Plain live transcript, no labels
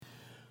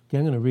Okay,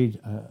 I'm going to read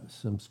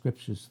some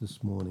scriptures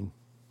this morning.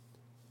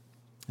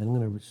 And I'm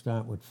going to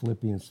start with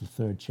Philippians, the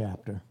 3rd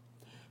chapter.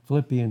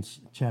 Philippians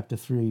chapter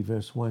 3,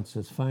 verse 1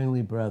 says,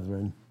 "Finally,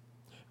 brethren,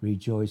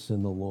 rejoice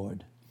in the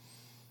Lord."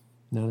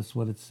 Notice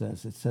what it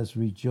says. It says,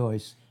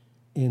 rejoice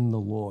in the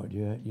Lord.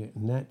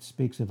 And that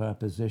speaks of our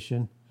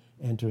position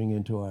entering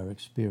into our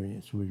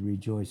experience. We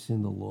rejoice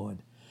in the Lord.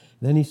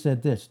 Then he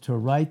said this, to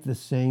write the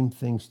same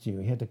things to you.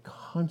 He had to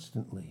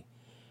constantly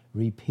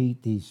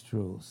repeat these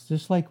truths,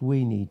 just like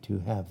we need to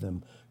have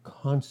them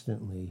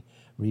constantly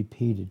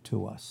repeated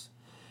to us.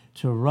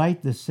 To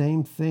write the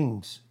same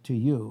things to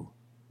you,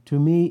 to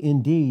me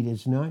indeed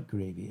is not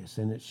grievous,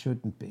 and it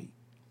shouldn't be.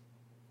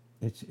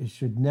 It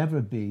should never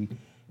be.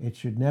 It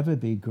should never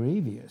be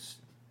grievous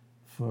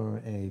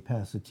for a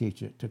pastor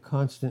teacher to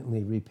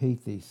constantly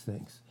repeat these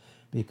things,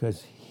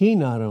 because he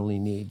not only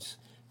needs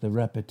the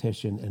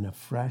repetition in a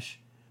fresh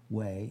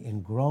way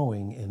and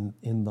growing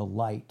in the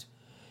light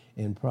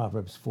in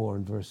Proverbs 4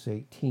 and verse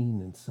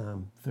 18 and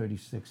Psalm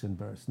 36 and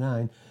verse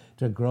 9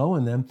 to grow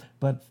in them,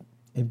 but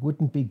it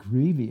wouldn't be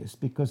grievous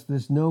because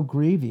there's no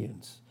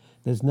grievance.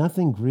 There's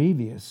nothing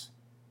grievous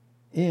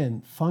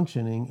in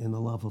functioning in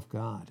the love of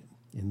God,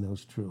 in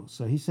those truths.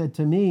 So he said,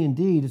 to me,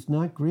 indeed, it's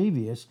not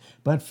grievous,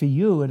 but for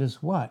you it is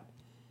what?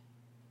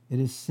 It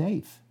is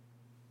safe.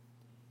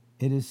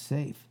 It is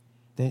safe.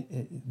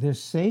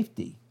 There's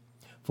safety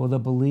for the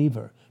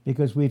believer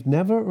because we've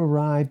never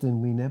arrived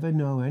and we never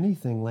know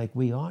anything like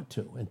we ought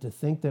to. And to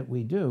think that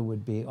we do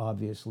would be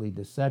obviously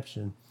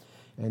deception.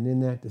 And in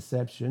that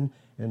deception,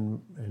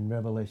 in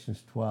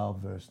Revelations 12,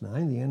 verse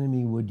 9, the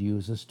enemy would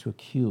use us to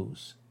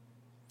accuse.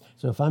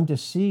 So if I'm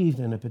deceived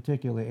in a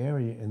particular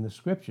area in the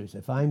scriptures,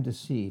 if I'm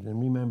deceived, and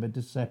remember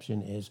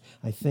deception is,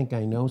 I think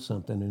I know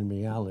something, and in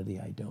reality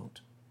I don't.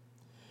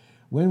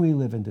 When we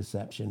live in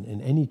deception,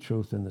 in any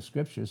truth in the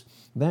scriptures,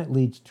 that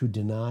leads to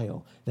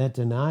denial. That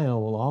denial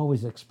will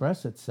always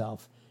express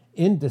itself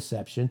in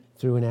deception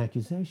through an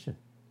accusation.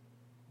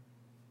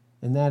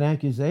 And that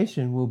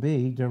accusation will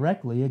be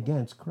directly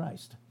against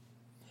Christ,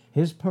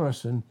 his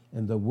person,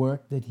 and the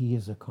work that he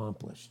has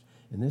accomplished.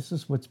 And this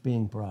is what's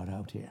being brought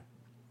out here.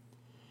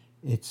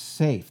 It's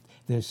safe.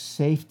 There's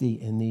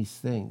safety in these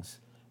things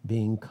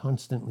being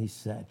constantly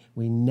said.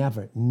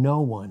 No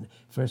one,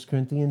 1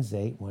 Corinthians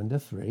 8,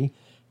 1-3,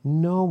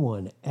 no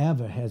one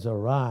ever has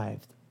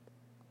arrived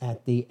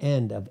at the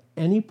end of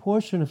any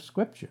portion of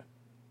Scripture.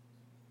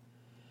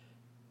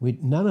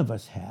 None of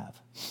us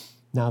have.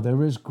 Now,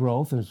 there is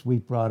growth, as we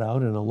brought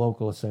out in a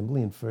local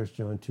assembly in 1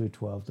 John 2,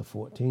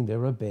 12-14.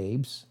 There are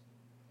babes.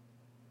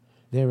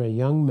 There are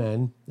young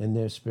men, and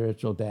they're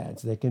spiritual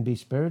dads. There can be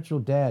spiritual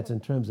dads in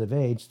terms of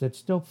age that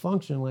still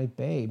function like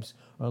babes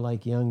or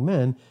like young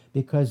men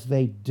because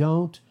they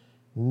don't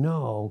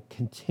know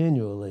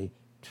continually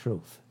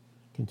truth.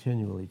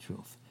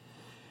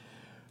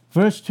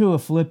 Verse 2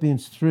 of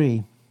Philippians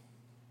 3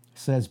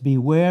 says,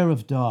 beware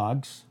of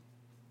dogs,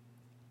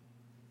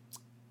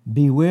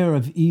 beware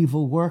of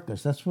evil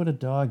workers. That's what a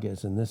dog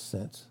is in this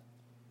sense.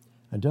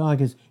 A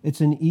dog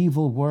it's an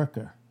evil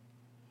worker.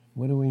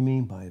 What do we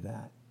mean by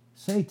that?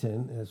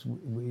 Satan, as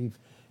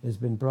has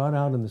been brought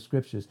out in the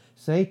scriptures,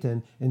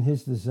 Satan, in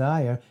his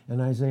desire in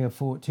Isaiah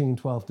 14,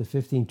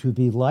 12-15, to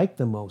be like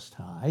the Most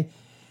High,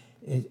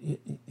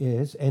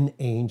 is an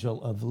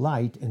angel of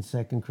light in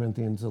 2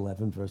 Corinthians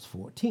 11, verse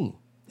 14.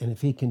 And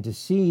if he can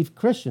deceive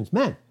Christians,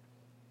 men,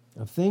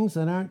 of things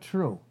that aren't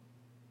true,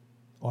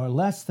 or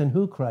less than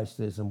who Christ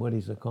is and what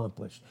he's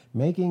accomplished,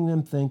 making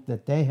them think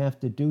that they have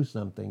to do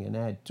something and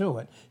add to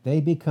it,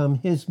 they become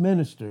his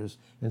ministers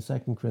in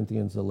 2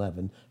 Corinthians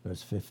 11,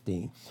 verse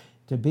 15.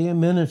 To be a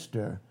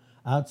minister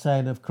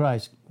outside of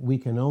Christ, we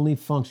can only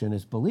function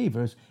as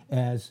believers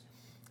as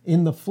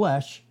in the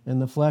flesh,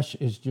 and the flesh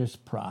is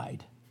just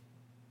pride.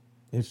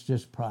 It's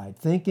just pride,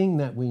 thinking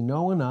that we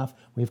know enough,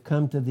 we've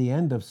come to the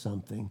end of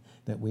something,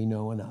 that we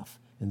know enough,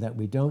 and that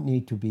we don't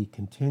need to be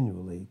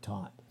continually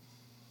taught.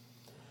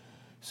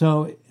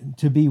 So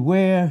to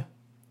beware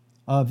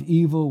of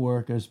evil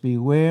workers,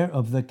 beware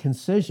of the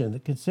concision. The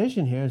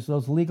concision here is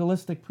those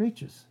legalistic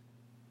preachers,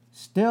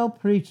 still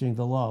preaching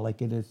the law like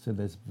it is to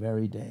this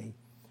very day.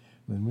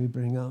 When we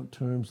bring out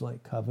terms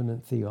like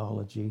covenant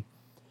theology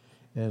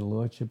and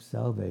lordship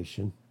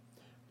salvation,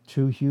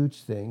 two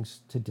huge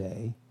things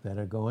today that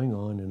are going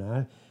on in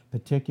our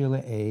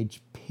particular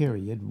age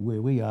period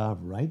where we are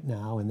right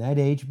now, and that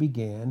age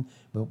began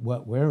with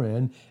what we're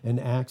in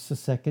Acts, the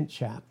 2nd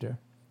chapter,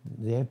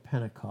 the day of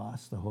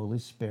Pentecost, the Holy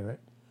Spirit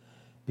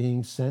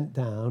being sent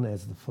down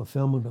as the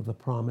fulfillment of the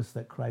promise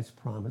that Christ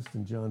promised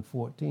in John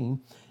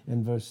 14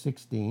 and verse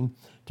 16,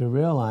 to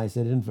realize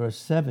that in verse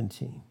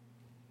 17,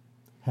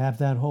 have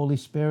that Holy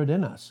Spirit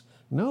in us.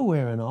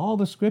 Nowhere in all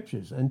the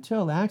scriptures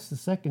until Acts, the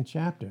 2nd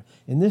chapter,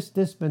 in this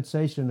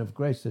dispensation of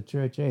grace, the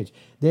church age,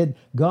 did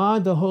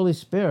God, the Holy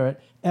Spirit,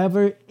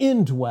 ever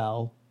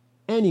indwell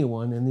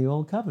anyone in the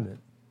old covenant.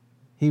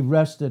 He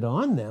rested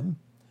on them.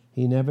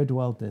 He never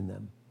dwelt in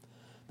them.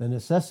 The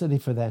necessity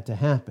for that to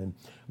happen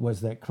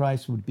was that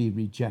Christ would be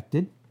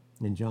rejected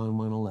in John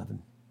 1:11.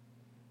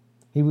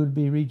 He would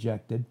be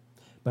rejected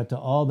But to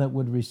all that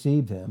would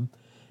receive him,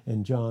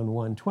 in John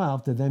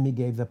 1:12, to them he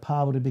gave the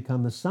power to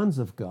become the sons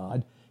of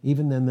God,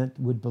 even them that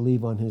would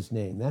believe on his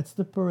name. That's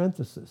the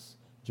parenthesis,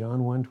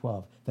 John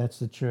 1:12. That's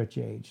the church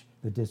age,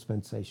 the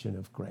dispensation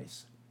of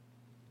grace.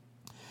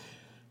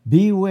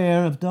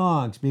 Beware of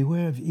dogs,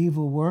 beware of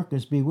evil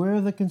workers, beware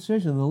of the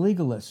concision, the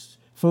legalists,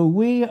 for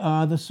we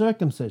are the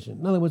circumcision.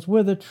 In other words,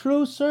 we're the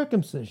true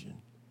circumcision.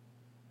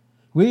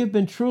 We have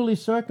been truly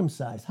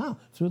circumcised. How?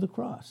 Through the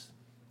cross.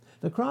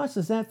 The cross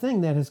is that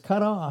thing that has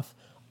cut off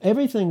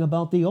everything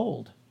about the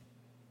old.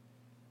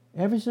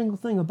 Every single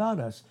thing about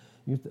us.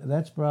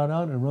 That's brought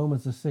out in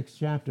Romans, the 6th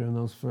chapter, in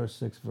those first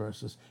 6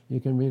 verses. You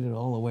can read it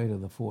all the way to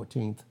the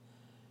 14th,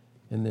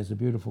 and there's a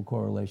beautiful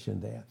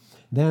correlation there.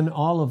 Then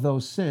all of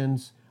those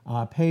sins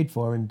are paid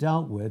for and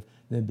dealt with.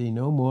 There'd be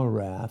no more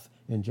wrath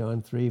in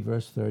John 3,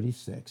 verse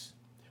 36.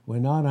 We're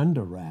not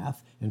under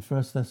wrath in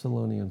 1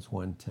 Thessalonians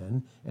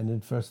 1:10 and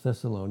in 1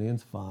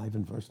 Thessalonians 5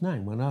 and verse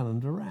 9. We're not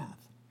under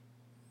wrath.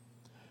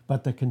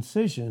 But the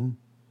concision,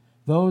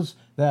 those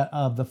that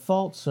of the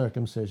false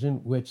circumcision,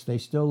 which they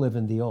still live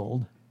in the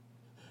old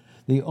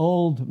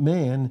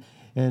man,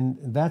 and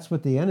that's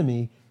what the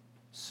enemy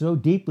so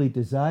deeply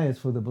desires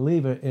for the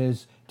believer,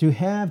 is to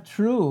have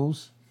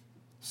truths,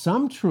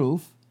 some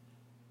truth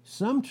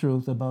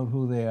about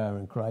who they are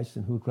in Christ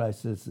and who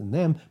Christ is in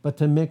them, but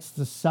to mix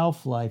the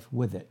self-life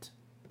with it.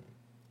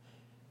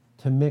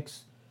 To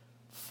mix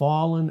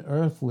fallen,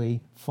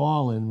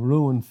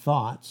 ruined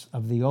thoughts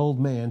of the old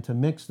man, to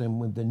mix them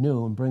with the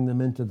new and bring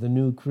them into the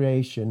new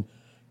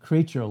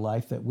creature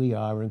life that we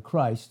are in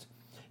Christ.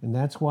 And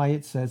that's why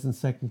it says in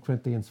 2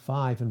 Corinthians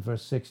 5 and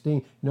verse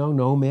 16,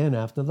 no man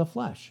after the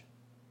flesh.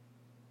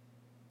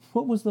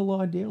 What was the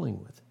law dealing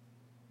with?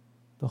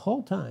 The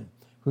whole time,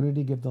 who did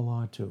he give the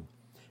law to?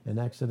 In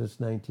Exodus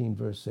 19,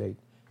 verse 8,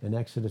 in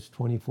Exodus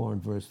 24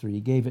 and verse 3, he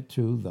gave it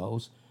to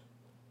those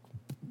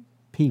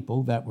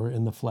people that were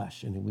in the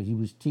flesh, and he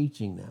was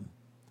teaching them.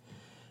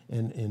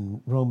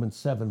 In Romans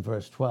 7,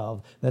 verse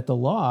 12, that the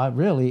law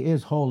really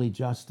is holy,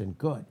 just, and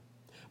good.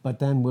 But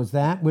then was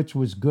that which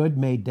was good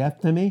made death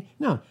to me?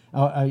 No.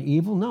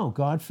 Evil? No,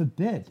 God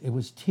forbid. It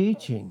was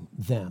teaching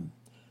them,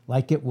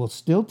 like it will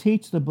still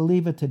teach the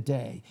believer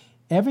today.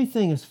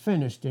 Everything is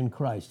finished in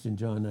Christ in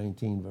John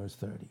 19, verse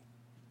 30.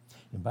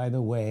 And by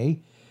the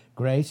way,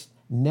 God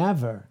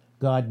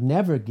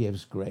never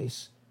gives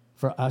grace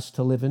for us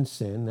to live in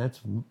sin.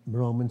 That's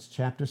Romans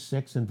chapter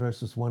 6 and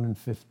verses 1 and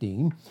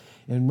 15.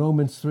 In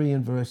Romans 3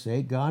 and verse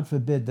 8, God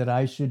forbid that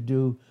I should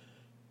do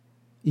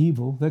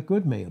evil that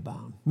good may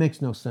abound.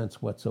 Makes no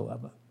sense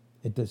whatsoever.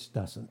 It just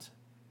doesn't.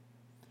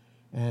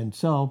 And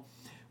so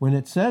when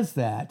it says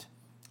that,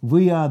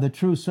 we are the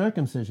true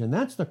circumcision,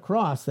 that's the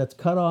cross that's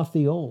cut off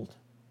the old.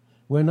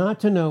 We're not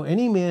to know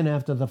any man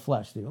after the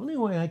flesh. The only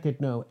way I could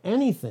know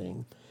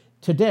anything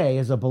today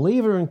as a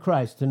believer in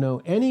Christ, to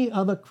know any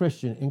other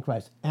Christian in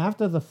Christ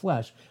after the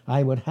flesh,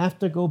 I would have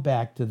to go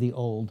back to the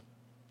old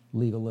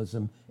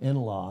legalism and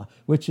law,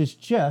 which is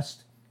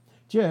just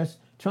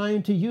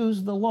trying to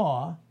use the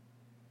law,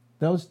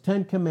 those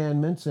 10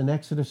 commandments in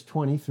Exodus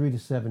 23 to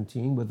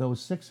 17, with those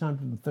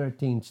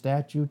 613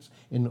 statutes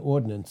and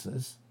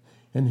ordinances.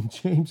 And in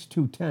James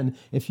 2:10,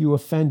 if you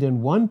offend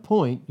in one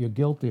point, you're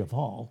guilty of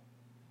all.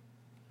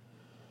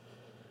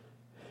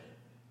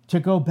 To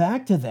go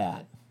back to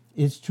that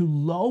is to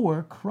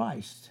lower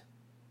Christ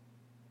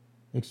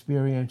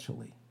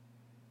experientially.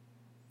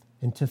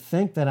 And to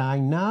think that I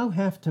now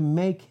have to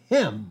make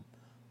him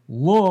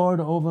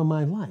Lord over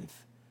my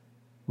life,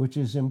 which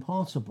is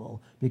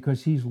impossible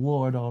because he's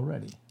Lord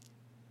already.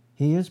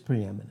 He is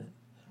preeminent.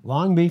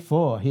 Long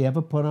before he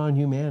ever put on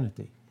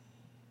humanity.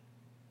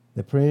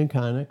 The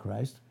pre-incarnate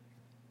Christ,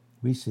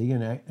 we see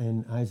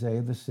in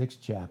Isaiah the 6th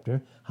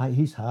chapter,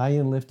 he's high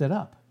and lifted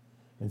up.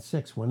 In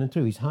 6, 1 and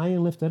 2, he's high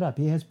and lifted up.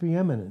 He has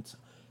preeminence,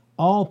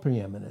 all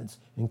preeminence,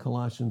 in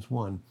Colossians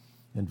 1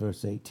 and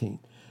verse 18.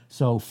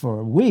 So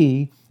for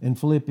we, in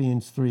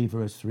Philippians 3,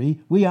 verse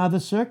 3, we are the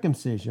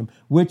circumcision,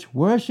 which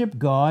worship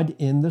God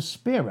in the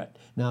Spirit.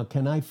 Now,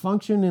 can I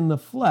function in the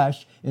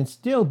flesh and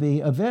still be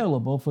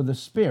available for the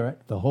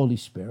Spirit, the Holy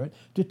Spirit,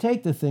 to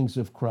take the things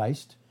of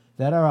Christ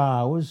that are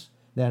ours,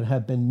 that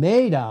have been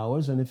made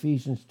ours in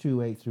Ephesians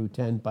 2, 8 through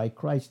 10 by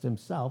Christ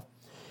himself?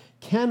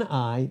 Can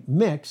I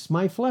mix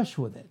my flesh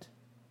with it?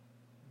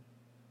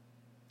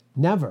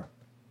 Never.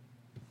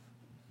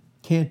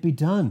 Can't be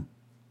done.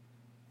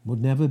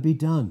 Would never be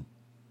done.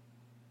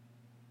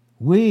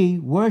 We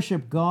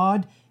worship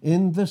God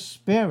in the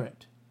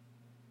Spirit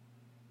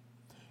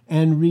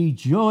and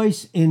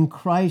rejoice in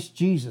Christ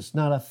Jesus.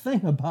 Not a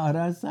thing about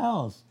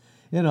ourselves.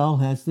 It all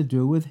has to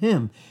do with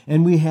him.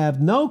 And we have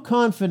no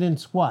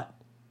confidence what?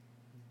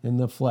 In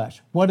the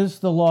flesh. What does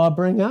the law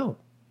bring out?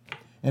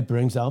 It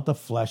brings out the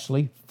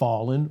fleshly,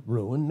 fallen,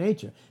 ruined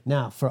nature.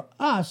 Now, for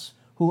us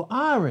who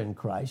are in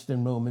Christ,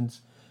 in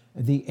Romans,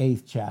 the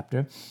 8th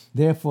chapter,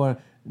 therefore,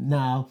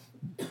 now,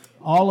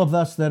 all of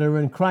us that are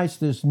in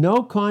Christ, there's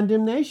no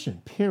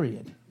condemnation,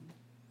 period.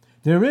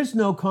 There is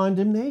no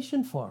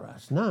condemnation for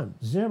us, none,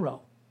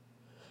 zero.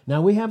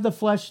 Now, we have the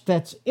flesh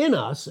that's in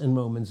us in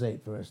Romans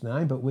 8, verse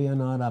 9, but we are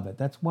not of it.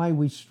 That's why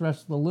we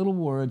stress the little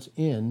words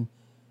in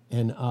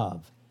and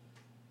of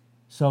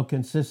so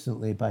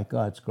consistently by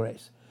God's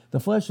grace. The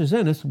flesh is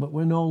in us, but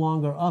we're no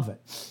longer of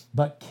it.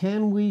 But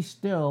can we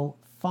still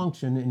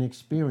function in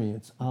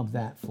experience of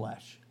that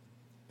flesh?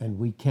 And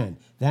we can.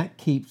 That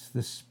keeps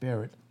the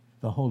Spirit,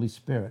 the Holy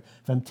Spirit,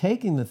 from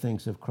taking the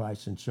things of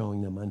Christ and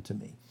showing them unto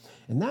me.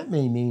 And that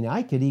may mean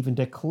I could even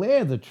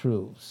declare the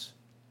truths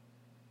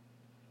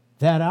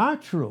that are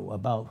true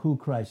about who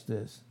Christ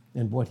is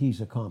and what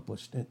he's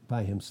accomplished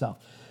by himself.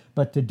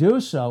 But to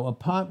do so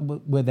apart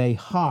with a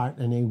heart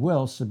and a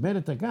will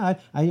submitted to God,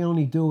 I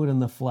only do it in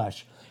the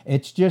flesh.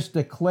 It's just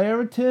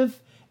declarative,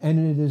 and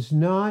it is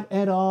not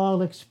at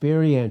all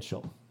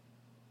experiential.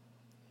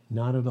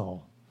 Not at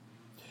all.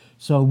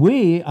 So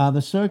we are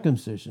the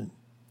circumcision,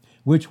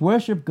 which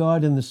worship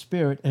God in the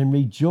Spirit and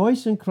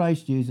rejoice in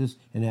Christ Jesus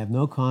and have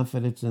no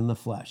confidence in the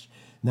flesh.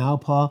 Now,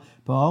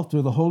 Paul,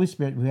 through the Holy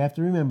Spirit, we have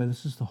to remember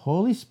this is the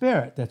Holy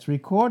Spirit that's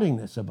recording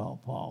this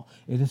about Paul.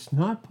 It is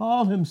not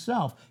Paul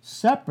himself,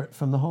 separate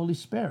from the Holy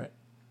Spirit.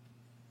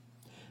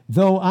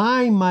 Though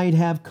I might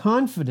have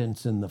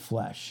confidence in the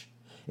flesh,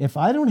 if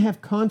I don't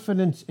have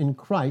confidence in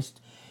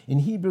Christ, in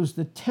Hebrews,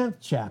 the 10th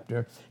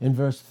chapter, in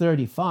verse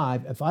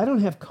 35, if I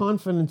don't have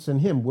confidence in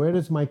him, where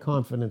does my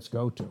confidence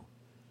go to?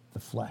 The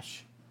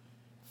flesh.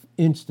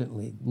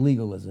 Instantly,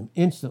 legalism,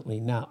 instantly.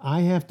 Now,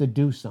 I have to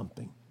do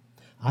something.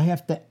 I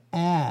have to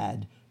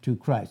add to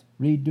Christ.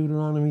 Read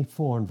Deuteronomy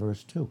 4 and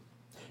verse 2.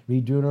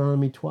 Read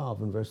Deuteronomy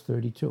 12 and verse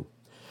 32.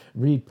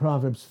 Read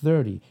Proverbs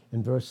 30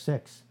 and verse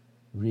 6.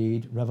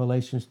 Read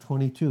Revelations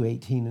 22,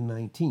 18 and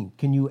 19.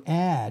 Can you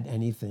add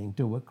anything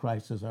to what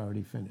Christ has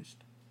already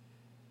finished?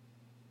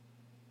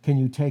 Can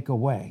you take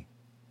away?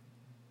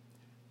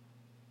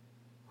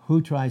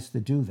 Who tries to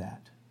do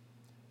that?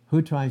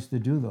 Who tries to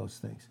do those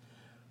things?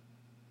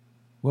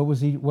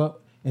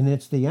 And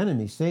it's the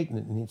enemy, Satan,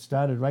 and it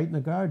started right in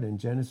the garden in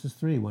Genesis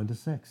 3,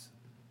 1-6.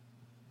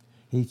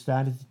 He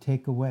started to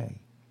take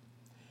away.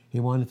 He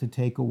wanted to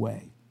take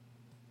away.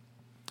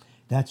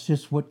 That's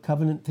just what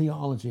covenant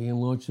theology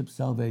and lordship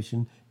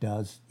salvation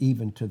does,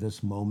 even to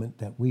this moment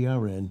that we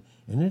are in,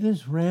 and it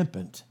is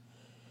rampant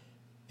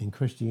in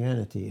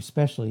Christianity,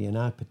 especially in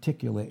our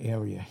particular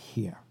area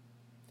here.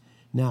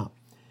 Now,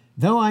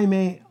 though I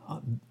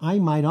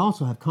might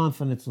also have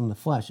confidence in the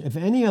flesh. If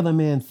any other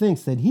man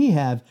thinks that he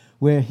have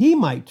where he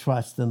might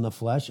trust in the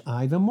flesh,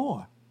 I the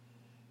more.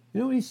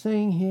 You know what he's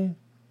saying here?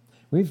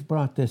 We've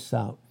brought this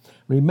out.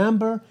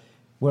 Remember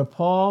where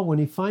Paul, when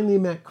he finally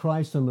met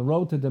Christ on the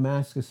road to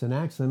Damascus in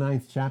Acts the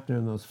 9th chapter,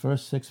 in those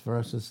first 6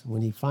 verses,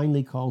 when he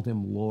finally called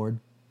him Lord,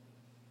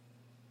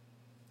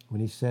 when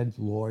he said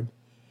Lord,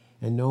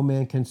 and no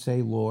man can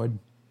say Lord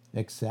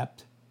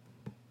except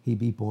he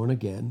be born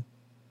again,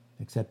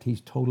 except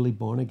he's totally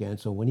born again.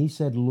 So when he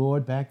said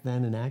Lord back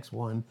then in Acts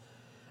 9,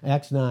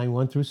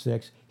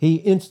 1-6, he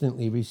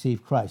instantly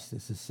received Christ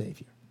as his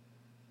Savior.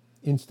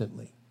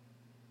 Instantly.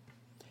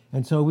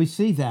 And so we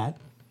see that.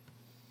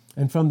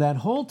 And from that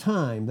whole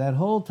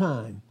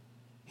time,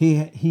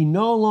 he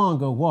no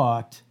longer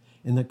walked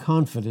in the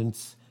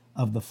confidence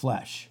of the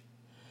flesh.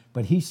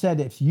 But he said,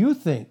 if you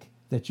think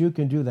that you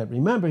can do that,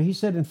 remember, he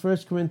said in 1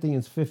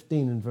 Corinthians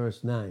 15 and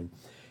verse 9,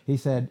 he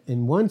said,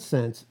 in one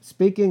sense,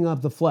 speaking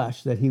of the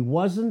flesh, that he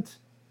wasn't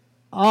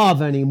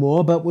of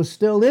anymore, but was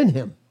still in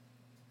him.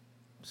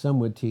 Some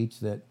would teach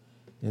that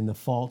in the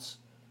false,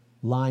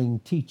 lying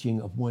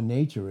teaching of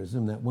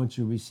one-naturism, that once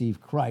you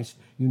receive Christ,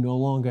 you no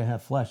longer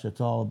have flesh.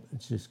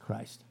 It's just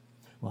Christ.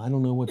 Well, I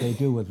don't know what they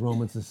do with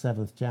Romans, the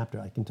 7th chapter.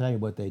 I can tell you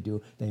what they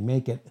do. They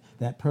make it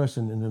that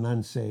person in an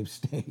unsaved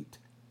state.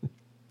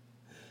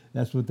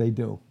 That's what they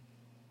do.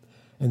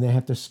 And they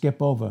have to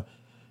skip over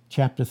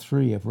chapter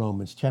 3 of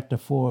Romans, chapter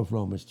 4 of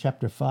Romans,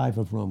 chapter 5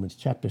 of Romans,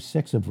 chapter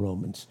 6 of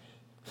Romans,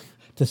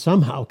 to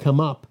somehow come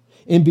up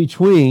in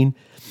between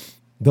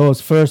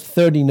those first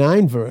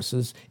 39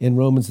 verses in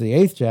Romans, the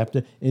 8th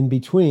chapter, in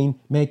between,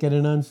 make it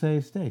an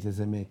unsaved state. Does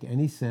it make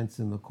any sense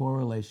in the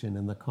correlation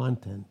and the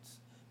contents,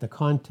 the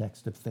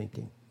context of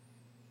thinking?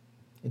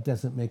 It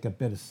doesn't make a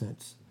bit of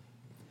sense.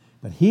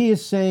 But he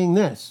is saying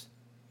this,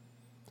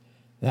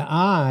 that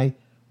I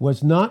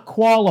was not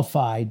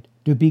qualified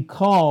to be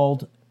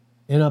called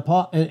an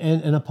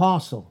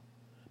apostle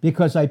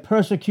because I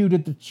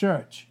persecuted the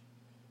church.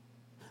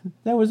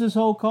 That was his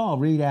whole call.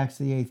 Read Acts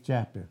the 8th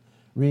chapter.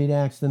 Read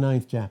Acts the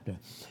 9th chapter.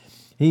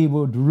 He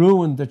would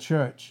ruin the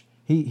church.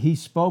 He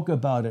spoke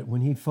about it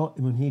when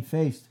he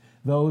faced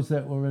those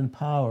that were in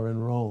power in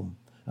Rome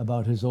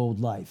about his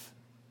old life.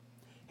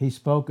 He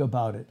spoke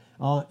about it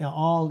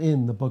all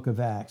in the book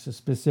of Acts,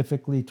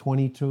 specifically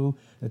 22,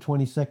 the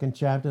 22nd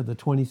chapter, the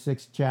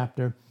 26th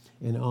chapter,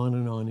 and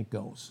on it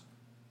goes.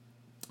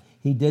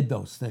 He did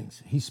those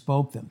things. He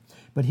spoke them.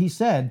 But he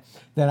said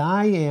that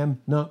I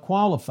am not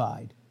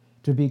qualified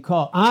to be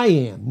called. I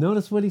am.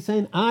 Notice what he's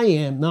saying? I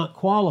am not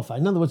qualified.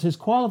 In other words, his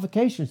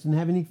qualifications didn't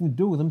have anything to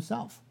do with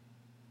himself.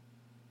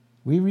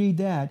 We read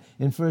that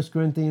in 1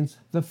 Corinthians,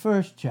 the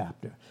first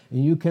chapter.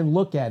 And you can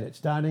look at it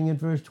starting at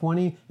verse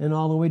 20 and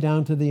all the way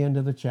down to the end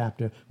of the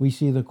chapter. We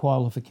see the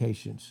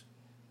qualifications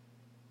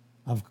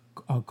of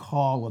a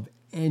call of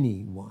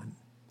anyone,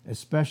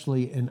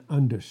 especially an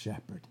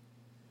under-shepherd.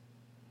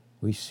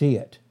 We see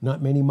it.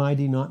 Not many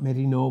mighty, not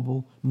many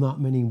noble, not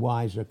many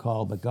wise are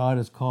called, but God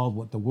has called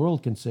what the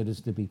world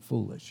considers to be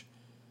foolish.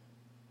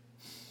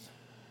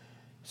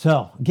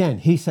 So, again,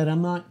 he said,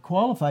 I'm not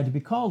qualified to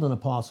be called an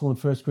apostle in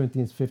 1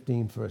 Corinthians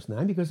 15, verse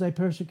 9, because I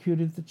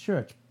persecuted the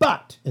church.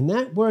 But, and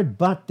that word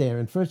but there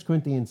in 1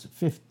 Corinthians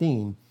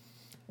 15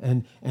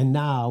 and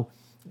now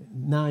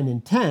 9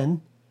 and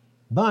 10,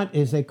 but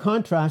is a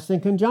contrasting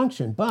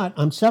conjunction. But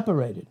I'm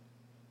separated.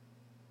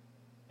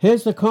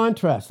 Here's the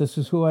contrast. This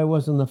is who I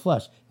was in the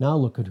flesh. Now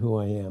look at who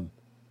I am.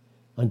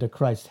 Under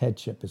Christ's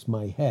headship as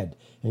my head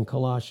in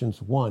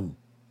Colossians 1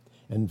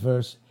 and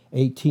verse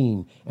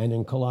 18, and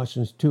in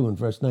Colossians 2 and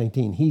verse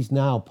 19. He's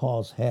now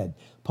Paul's head.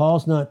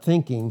 Paul's not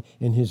thinking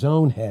in his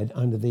own head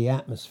under the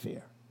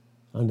atmosphere,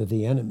 under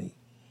the enemy.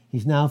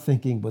 He's now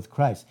thinking with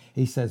Christ.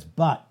 He says,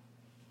 but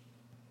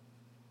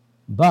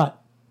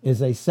is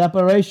a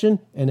separation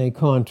and a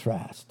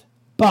contrast.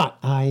 But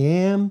I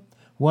am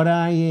what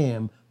I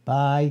am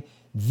by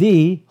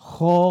the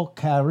whole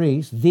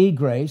charis, the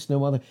grace,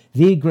 no other,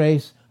 the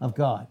grace of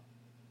God.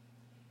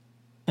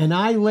 And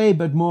I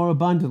labored more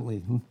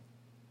abundantly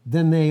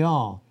than they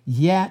all,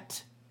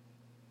 yet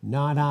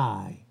not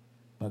I,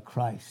 but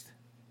Christ.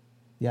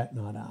 Yet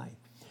not I.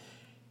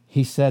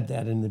 He said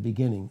that in the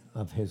beginning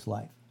of his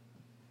life.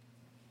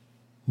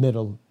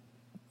 Middle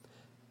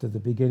to the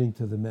beginning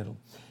to the middle.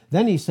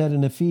 Then he said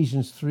in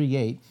Ephesians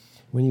 3:8,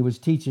 when he was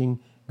teaching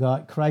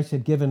God, Christ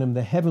had given him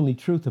the heavenly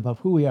truth about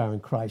who we are in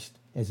Christ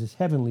as his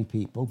heavenly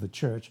people, the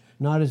church,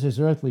 not as his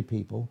earthly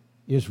people,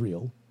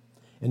 Israel,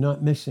 and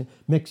not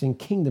mixing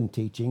kingdom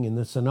teaching in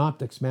the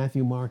synoptics,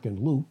 Matthew, Mark, and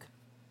Luke,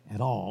 at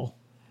all,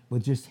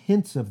 with just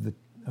hints of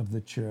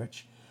the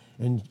church,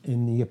 and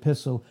in the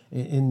epistle,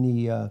 in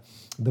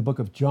the book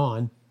of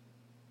John.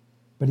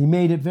 But he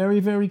made it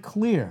very, very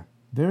clear,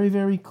 very,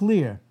 very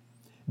clear,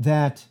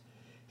 that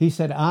he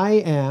said, I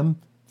am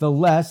the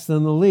less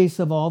than the least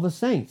of all the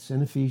saints,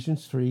 in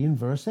Ephesians 3 and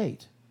verse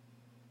 8,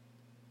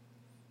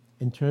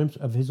 in terms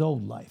of his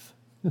old life.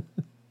 But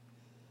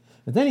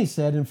then he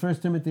said in 1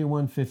 Timothy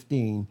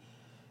 1:15,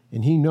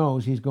 and he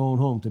knows he's going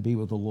home to be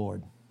with the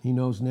Lord. He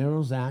knows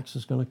Nero's axe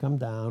is going to come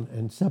down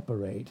and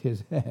separate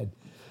his head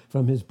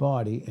from his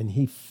body, and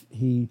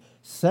he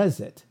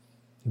says it.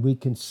 We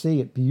can see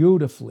it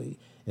beautifully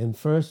in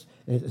first,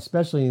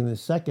 especially in the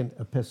second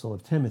epistle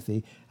of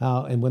Timothy.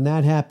 And when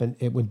that happened,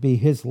 it would be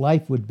his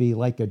life would be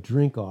like a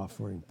drink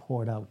offering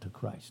poured out to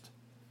Christ.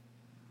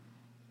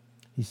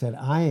 He said,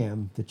 "I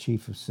am the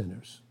chief of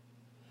sinners."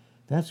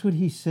 That's what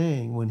he's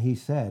saying when he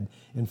said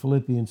in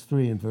Philippians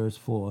 3 and verse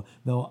 4,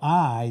 though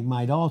I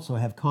might also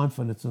have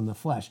confidence in the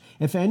flesh.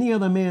 If any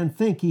other man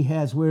think he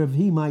has whereof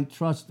he might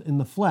trust in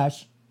the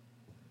flesh,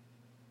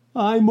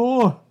 I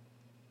more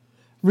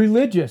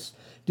religious.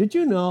 Did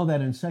you know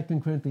that in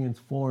 2 Corinthians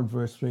 4 and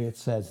verse 3 it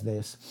says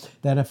this,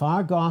 that if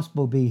our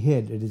gospel be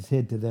hid, it is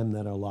hid to them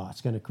that are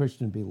lost. Can a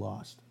Christian be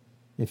lost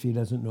if he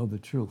doesn't know the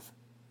truth?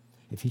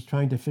 If he's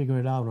trying to figure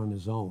it out on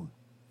his own,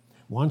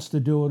 wants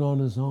to do it on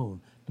his own,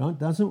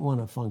 doesn't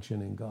want to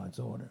function in God's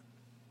order.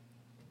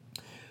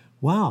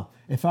 Wow.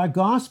 If our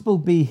gospel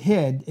be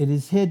hid, it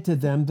is hid to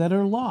them that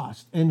are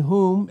lost, in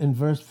whom, in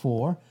verse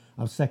 4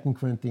 of 2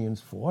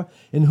 Corinthians 4,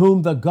 in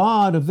whom the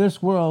God of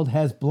this world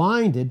has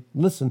blinded,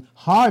 listen,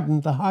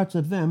 hardened the hearts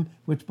of them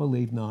which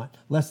believe not,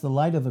 lest the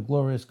light of the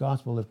glorious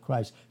gospel of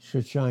Christ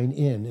should shine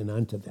in and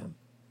unto them.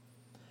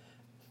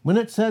 When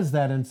it says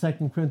that in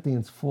 2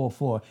 Corinthians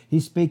 4:4,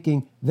 he's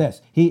speaking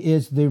this. He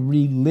is the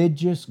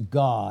religious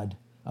God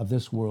of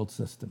this world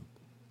system.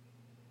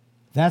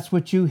 That's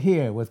what you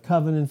hear with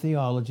covenant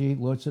theology,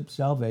 lordship,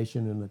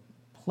 salvation, and a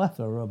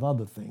plethora of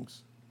other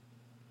things.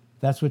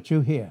 That's what you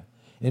hear.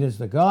 It is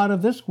the God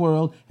of this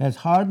world has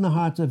hardened the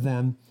hearts of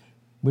them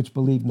which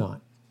believe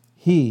not.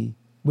 He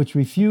which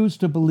refuse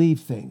to believe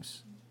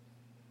things.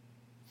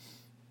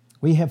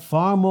 We have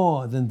far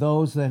more than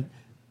those that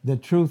the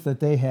truth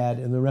that they had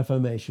in the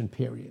Reformation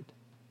period.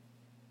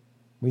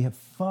 We have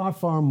far,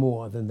 far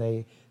more than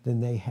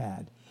they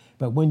had.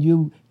 But when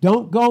you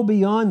don't go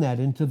beyond that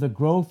into the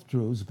growth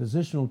truths,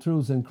 positional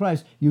truths in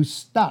Christ, you're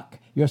stuck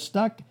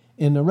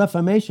in the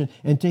Reformation.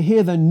 And to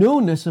hear the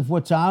newness of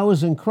what's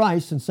ours in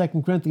Christ in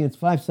 2 Corinthians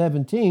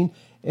 5:17,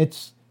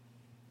 it's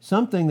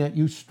something that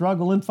you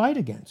struggle and fight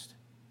against,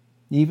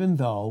 even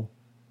though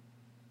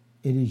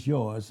it is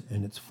yours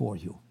and it's for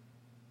you.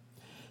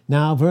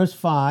 Now, verse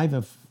 5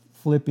 of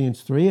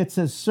Philippians 3, it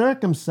says,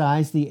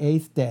 circumcised the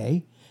 8th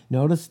day.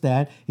 Notice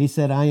that he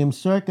said, I am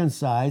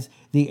circumcised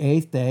the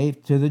 8th day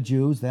to the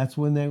Jews. That's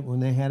when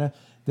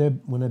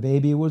a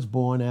baby was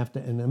born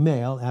and a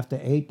male, after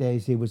 8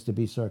 days he was to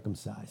be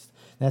circumcised.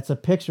 That's a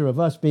picture of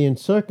us being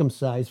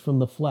circumcised from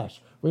the flesh,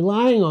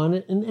 relying on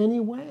it in any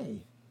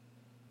way,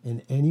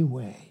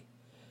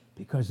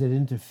 because it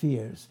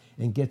interferes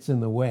and gets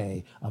in the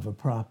way of a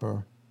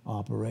proper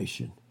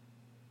operation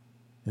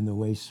in the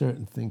way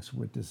certain things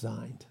were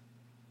designed,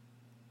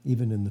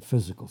 even in the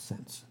physical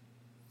sense,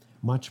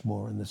 much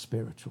more in the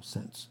spiritual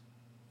sense.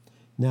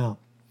 Now,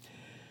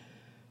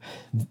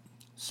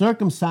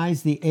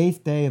 circumcised the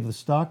 8th day of the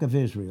stock of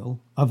Israel,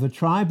 of the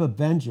tribe of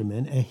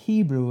Benjamin, a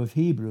Hebrew of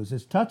Hebrews,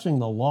 is touching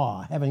the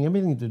law, having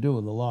everything to do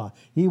with the law.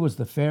 He was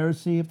the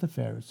Pharisee of the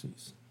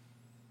Pharisees.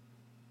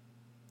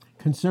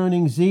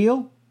 Concerning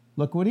zeal,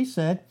 look what he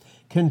said,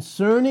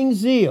 concerning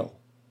zeal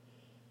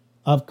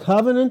of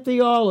covenant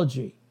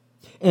theology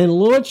and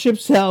lordship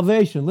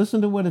salvation,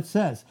 listen to what it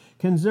says,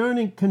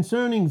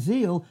 concerning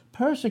zeal,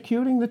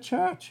 persecuting the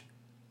church.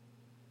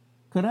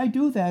 Could I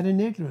do that in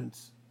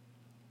ignorance?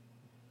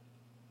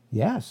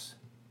 Yes.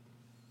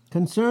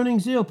 Concerning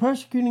zeal,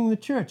 persecuting the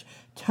church,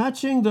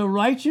 touching the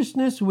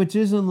righteousness which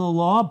is in the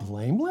law,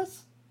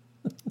 blameless?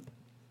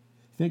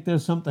 Think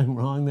there's something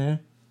wrong there?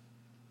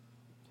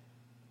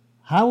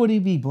 How would he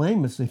be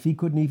blameless if he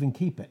couldn't even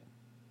keep it?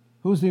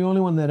 Who's the only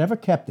one that ever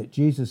kept it?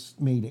 Jesus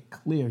made it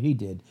clear he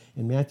did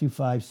in Matthew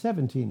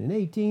 5:17 and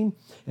 18.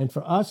 And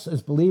for us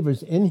as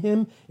believers in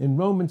him, in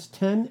Romans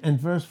 10 and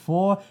verse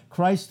 4,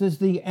 Christ is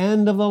the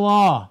end of the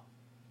law.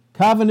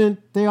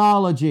 Covenant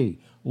theology,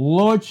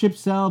 lordship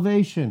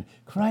salvation.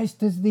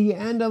 Christ is the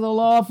end of the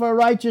law for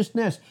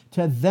righteousness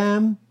to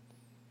them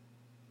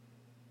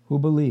who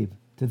believe,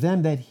 to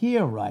them that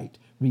hear right,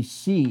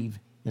 receive,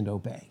 and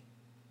obey.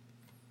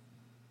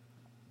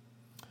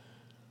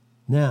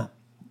 Now,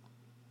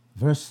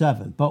 verse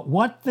 7, but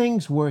what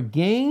things were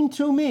gain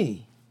to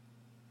me,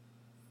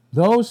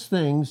 those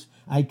things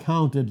I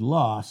counted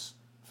loss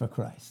for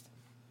Christ.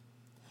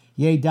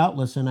 Yea,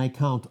 doubtless, and I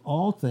count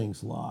all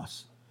things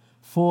loss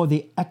for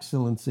the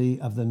excellency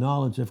of the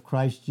knowledge of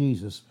Christ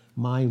Jesus,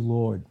 my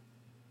Lord.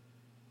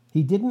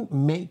 He didn't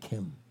make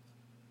him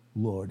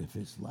Lord of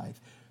his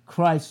life.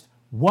 Christ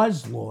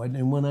was Lord,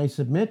 and when I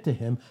submit to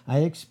him, I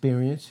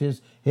experience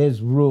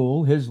his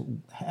rule, his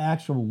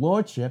actual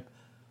lordship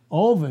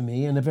over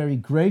me in a very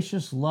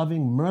gracious,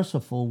 loving,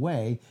 merciful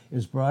way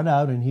is brought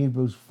out in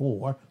Hebrews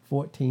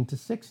 4:14 to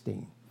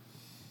 16.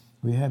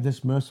 We have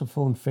this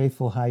merciful and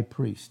faithful high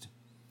priest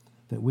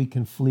that we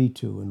can flee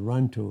to and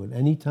run to at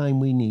any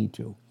time we need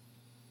to,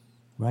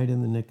 right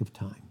in the nick of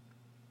time.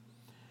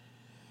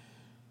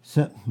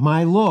 So,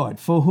 my Lord,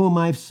 for whom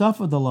I've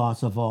suffered the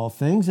loss of all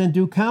things, and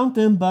do count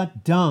them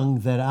but dung,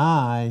 that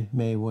I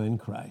may win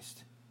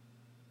Christ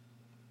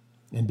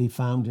and be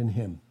found in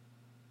him.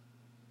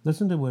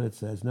 Listen to what it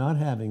says, not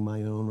having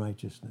my own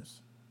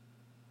righteousness,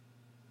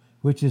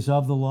 which is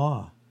of the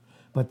law,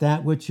 but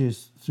that which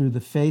is through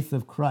the faith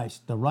of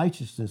Christ, the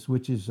righteousness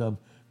which is of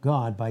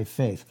God by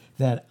faith,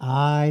 that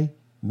I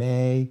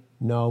may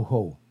know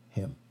who?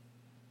 Him.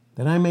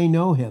 That I may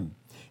know him,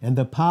 and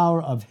the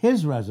power of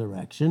his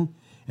resurrection,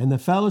 and the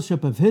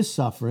fellowship of his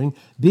suffering,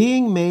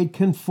 being made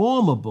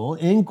conformable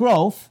in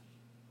growth.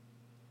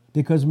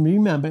 Because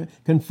remember,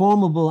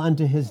 conformable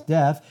unto his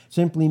death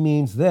simply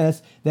means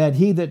this, that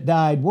he that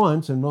died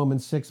once, in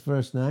Romans 6,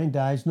 verse 9,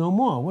 dies no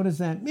more. What does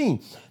that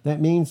mean?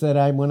 That means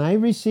that when I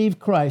received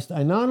Christ,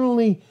 I not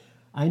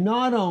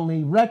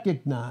only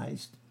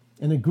recognized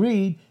and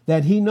agreed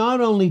that he not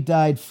only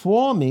died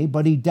for me,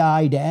 but he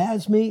died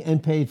as me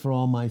and paid for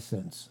all my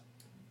sins.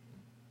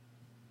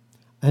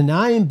 And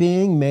I am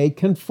being made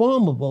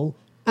conformable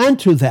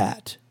unto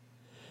that.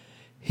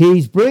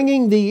 He's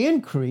bringing the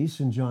increase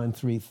in John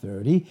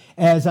 3:30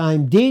 as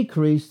I'm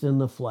decreased in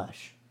the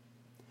flesh.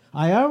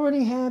 I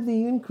already have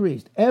the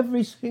increase.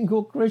 Every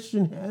single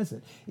Christian has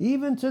it.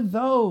 Even to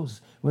those,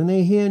 when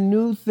they hear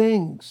new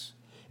things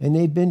and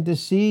they've been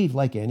deceived,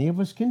 like any of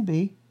us can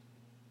be,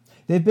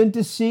 they've been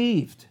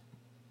deceived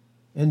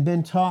and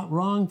been taught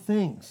wrong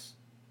things.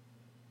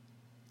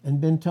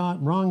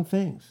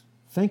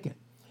 Think it.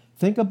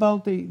 Think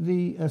about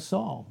the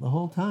Saul the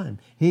whole time.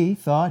 He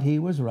thought he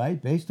was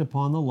right based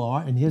upon the law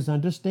and his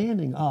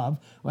understanding of,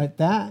 at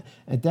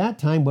that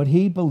time, what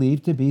he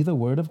believed to be the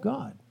Word of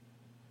God,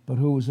 but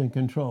who was in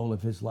control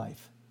of his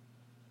life.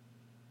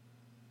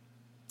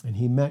 And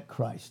he met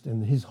Christ,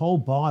 and his whole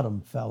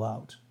bottom fell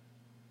out.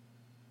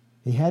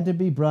 He had to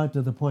be brought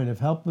to the point of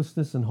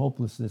helplessness and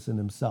hopelessness in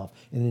himself.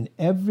 And in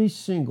every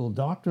single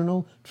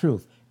doctrinal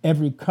truth,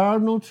 every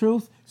cardinal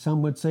truth,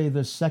 some would say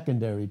the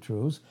secondary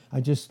truths.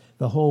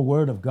 The whole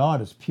Word of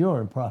God is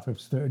pure in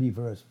Proverbs 30,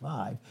 verse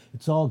 5.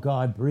 It's all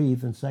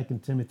God-breathed in 2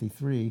 Timothy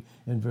 3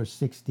 and verse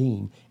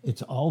 16.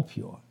 It's all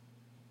pure.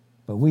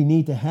 But we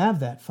need to have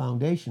that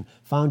foundation,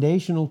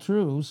 foundational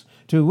truths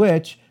to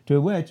which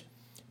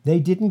they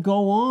didn't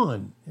go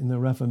on in the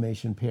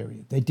Reformation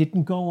period. They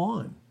didn't go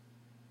on.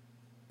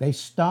 They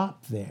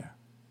stopped there.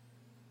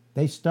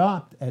 They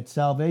stopped at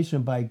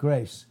salvation by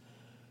grace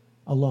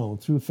alone,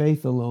 through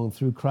faith alone,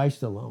 through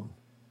Christ alone.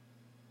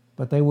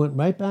 But they went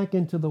right back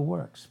into the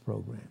works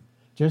program,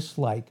 just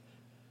like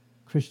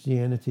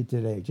Christianity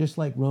today, just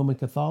like Roman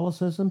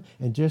Catholicism,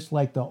 and just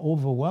like the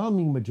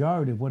overwhelming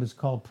majority of what is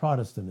called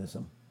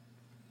Protestantism.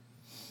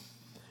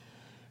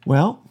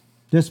 Well,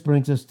 this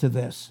brings us to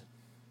this.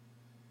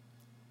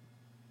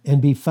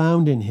 and be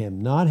found in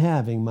him, not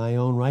having my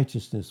own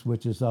righteousness,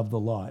 which is of the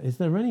law. Is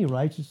there any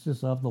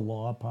righteousness of the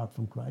law apart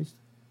from Christ?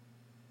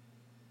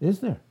 Is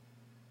there?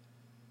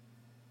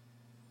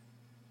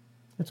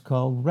 It's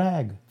called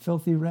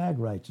filthy rag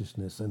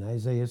righteousness in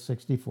Isaiah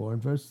 64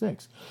 and verse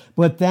 6.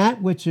 But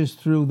that which is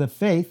through the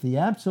faith, the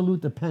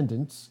absolute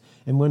dependence,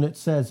 and when it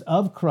says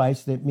of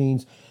Christ, it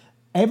means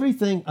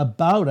everything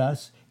about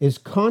us is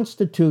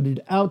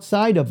constituted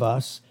outside of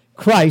us.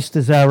 Christ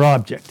is our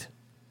object.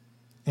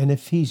 And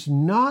if he's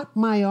not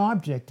my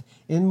object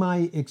in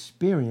my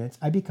experience,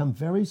 I become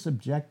very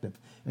subjective.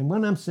 And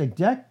when I'm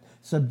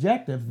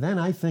subjective, then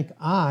I think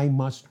I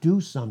must do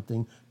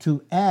something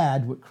to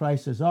add what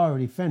Christ has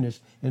already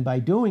finished. And by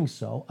doing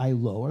so, I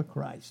lower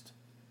Christ.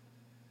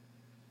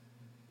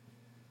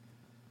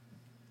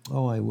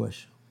 Oh, I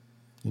wish.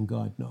 And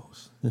God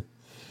knows.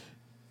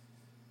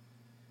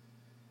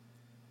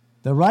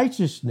 The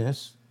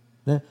righteousness,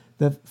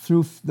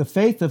 through the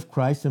faith of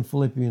Christ in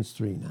Philippians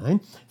 3:9,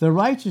 the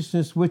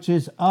righteousness which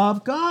is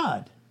of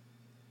God.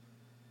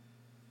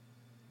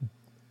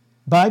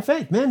 By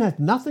faith. Man has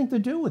nothing to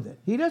do with it.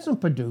 He doesn't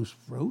produce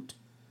fruit.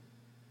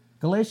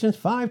 Galatians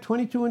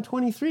 5:22 and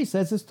 23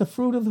 says it's the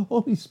fruit of the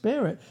Holy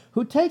Spirit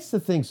who takes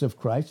the things of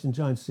Christ in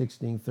John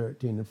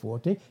 16:13 and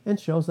 14 and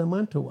shows them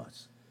unto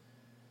us.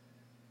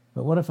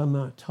 But what if I'm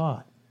not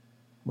taught?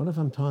 What if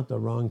I'm taught the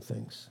wrong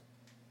things?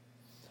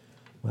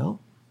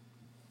 Well,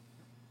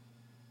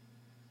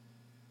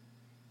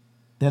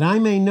 that I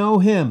may know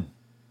him,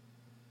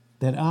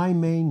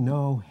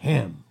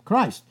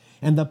 Christ,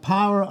 and the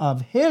power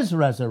of his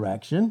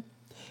resurrection,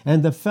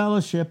 and the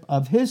fellowship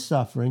of his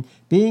suffering,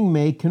 being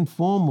made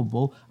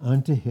conformable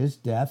unto his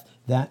death,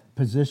 that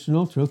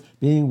positional truth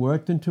being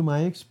worked into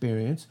my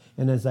experience.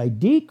 And as I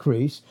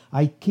decrease,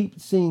 I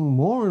keep seeing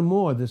more and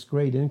more this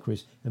great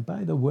increase. And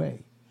by the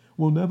way,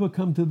 we'll never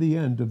come to the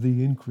end of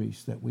the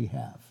increase that we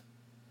have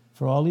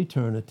for all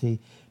eternity,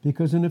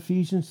 because in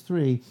Ephesians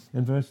 3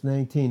 and verse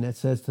 19, it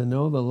says to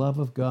know the love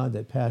of God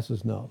that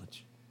passes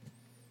knowledge.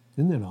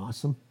 Isn't that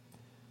awesome?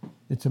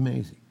 It's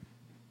amazing.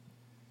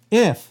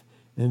 If,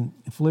 in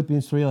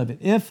Philippians 3:11,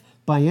 if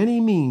by any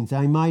means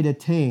I might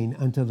attain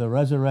unto the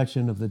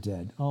resurrection of the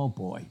dead. Oh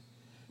boy.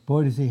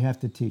 Boy, does he have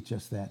to teach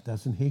us that,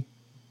 doesn't he?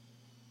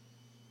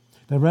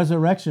 The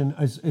resurrection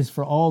is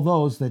for all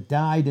those that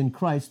died in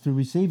Christ through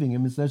receiving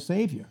him as their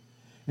Savior.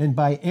 And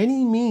by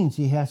any means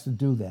he has to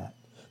do that.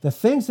 The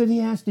things that he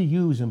has to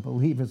use in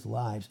believers'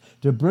 lives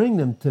to bring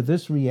them to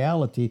this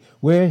reality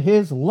where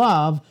his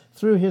love,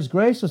 through his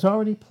grace, has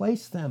already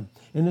placed them.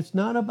 And it's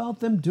not about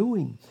them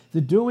doing.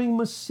 The doing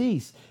must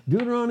cease.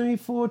 Deuteronomy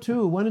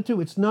 4:2, 1 and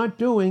 2. It's not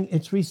doing,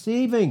 it's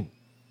receiving.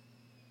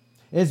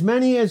 As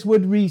many as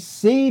would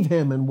receive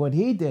him and what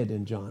he did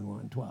in John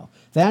 1:12.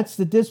 That's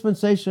the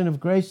dispensation of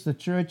grace, the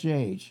church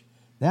age.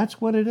 That's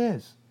what it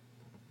is.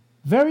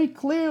 Very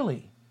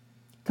clearly,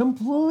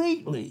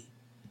 completely,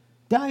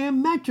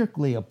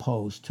 diametrically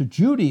opposed to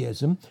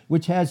Judaism,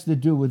 which has to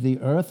do with the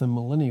earth and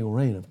millennial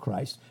reign of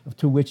Christ,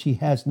 to which he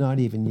has not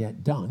even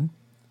yet done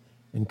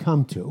and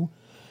come to.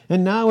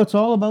 And now it's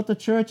all about the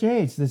church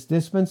age, this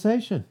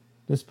dispensation,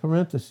 this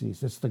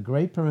parentheses. It's the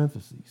great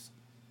parentheses.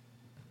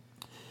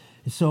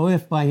 So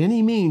if by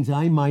any means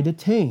I might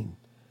attain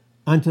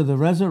unto the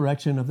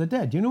resurrection of the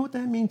dead. Do you know what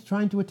that means,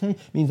 trying to attain?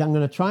 It means I'm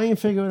going to try and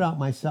figure it out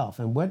myself.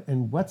 And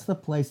what's the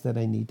place that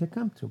I need to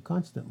come to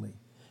constantly?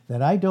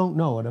 That I don't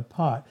know it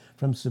apart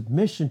from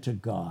submission to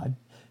God,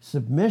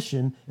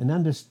 submission and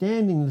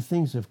understanding the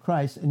things of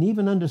Christ, and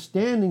even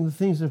understanding the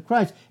things of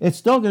Christ, it's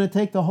still going to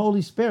take the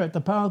Holy Spirit, the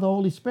power of the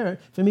Holy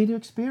Spirit, for me to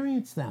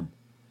experience them.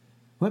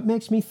 What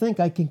makes me think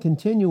I can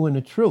continue in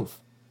the truth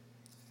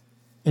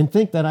and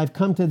think that I've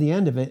come to the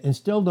end of it and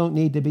still don't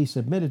need to be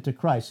submitted to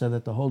Christ so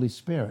that the Holy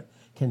Spirit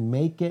can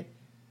make it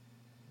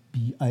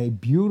be a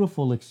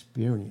beautiful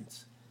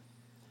experience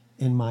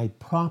in my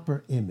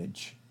proper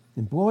image?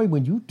 And boy,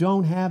 when you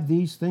don't have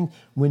these things,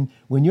 when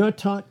you're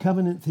taught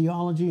covenant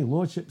theology,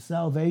 lordship,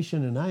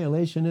 salvation,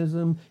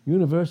 annihilationism,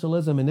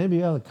 universalism, and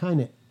every other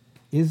kind of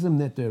ism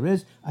that there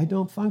is, I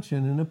don't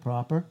function in a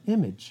proper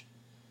image.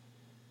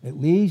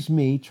 It leaves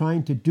me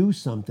trying to do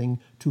something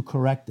to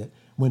correct it.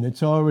 When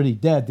it's already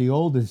dead, the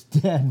old is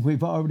dead,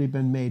 we've already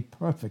been made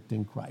perfect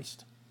in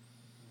Christ.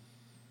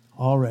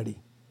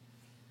 Already.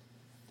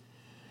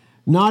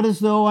 Not as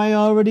though I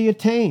already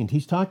attained.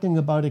 He's talking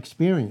about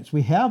experience.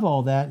 We have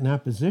all that in our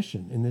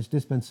position in this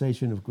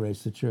dispensation of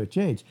grace, the church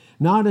age.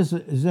 Not as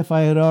if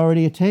I had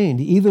already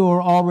attained. Either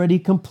or already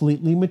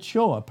completely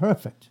mature,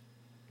 perfect.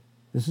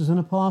 This is an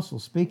apostle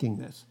speaking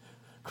this.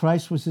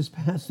 Christ was his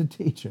pastor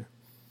teacher.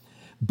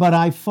 But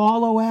I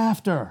follow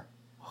after.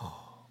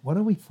 What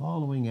are we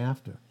following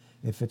after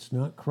if it's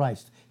not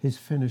Christ, his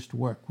finished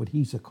work, what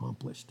he's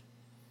accomplished?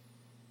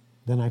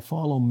 Then I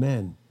follow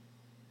men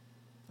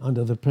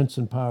under the prince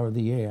and power of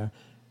the air,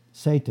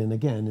 Satan,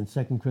 again in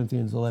 2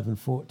 Corinthians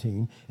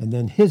 11:14, and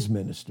then his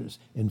ministers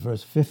in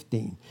verse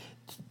 15,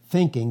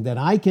 thinking that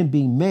I can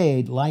be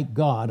made like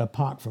God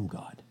apart from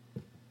God.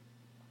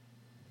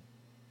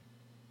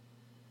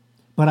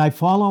 But I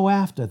follow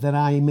after, that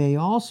I may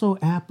also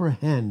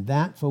apprehend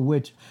that for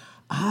which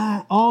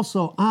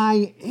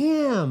I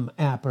am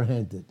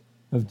apprehended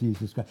of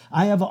Jesus Christ.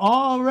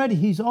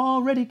 He's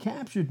already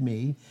captured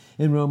me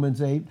in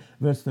Romans 8,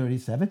 verse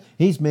 37.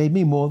 He's made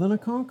me more than a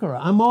conqueror.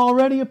 I'm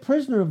already a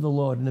prisoner of the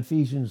Lord in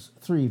Ephesians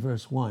 3,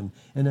 verse 1,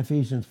 and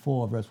Ephesians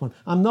 4, verse 1.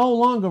 I'm no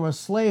longer a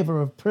slave or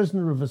a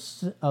prisoner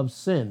of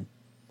sin.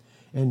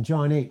 In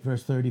John 8,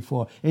 verse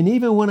 34. And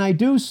even when I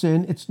do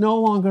sin, it's no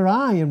longer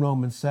I in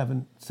Romans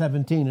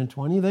 17 and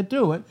 20 that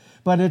do it,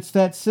 but it's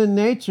that sin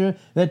nature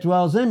that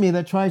dwells in me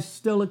that tries to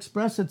still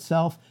express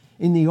itself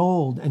in the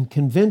old and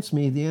convince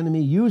me, the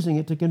enemy using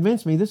it to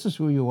convince me this is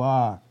who you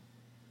are.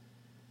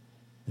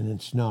 And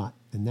it's not.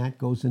 And that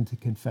goes into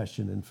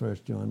confession in 1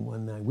 John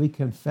 1:9. We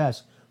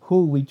confess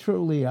who we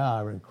truly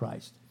are in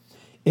Christ.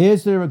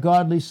 Is there a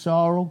godly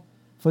sorrow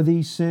for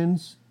these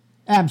sins?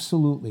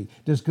 Absolutely.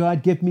 Does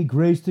God give me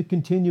grace to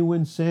continue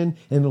in sin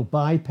and it'll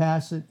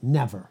bypass it?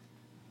 Never.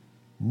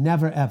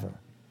 Never, ever.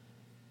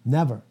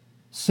 Never.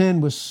 Sin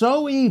was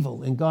so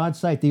evil in God's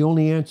sight, the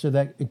only answer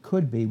that it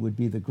could be would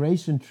be the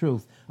grace and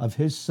truth of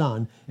his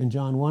Son in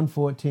John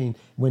 1:14,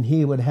 when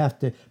he would have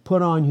to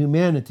put on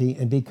humanity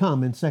and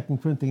become, in 2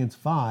 Corinthians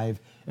 5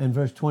 and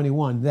verse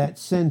 21, that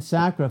sin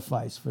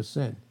sacrifice for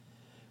sin.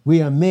 We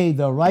are made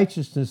the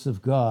righteousness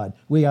of God.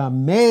 We are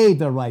made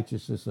the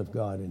righteousness of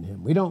God in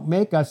him. We don't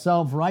make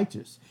ourselves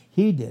righteous.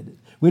 He did it.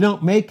 We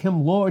don't make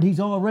him Lord.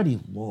 He's already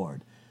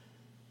Lord.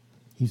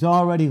 He's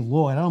already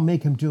Lord. I don't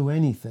make him do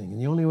anything.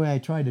 And the only way I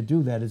try to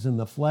do that is in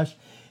the flesh.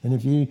 And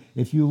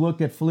if you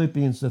look at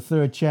Philippians, the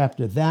 3rd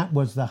chapter, that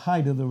was the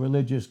height of the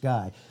religious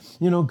guy.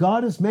 You know,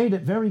 God has made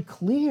it very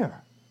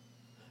clear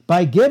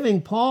by giving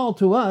Paul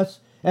to us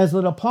as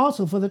an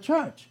apostle for the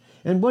church.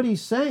 And what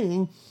he's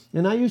saying,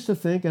 and I used to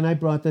think, and I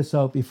brought this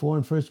out before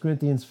in 1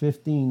 Corinthians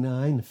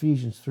 15:9,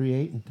 Ephesians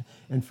 3:8,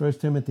 and 1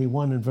 Timothy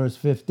 1 and verse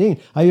 15,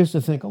 I used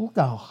to think, oh, look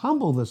how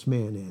humble this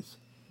man is.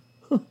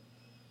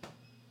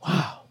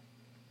 Wow.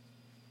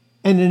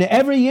 And in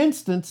every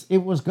instance,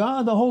 it was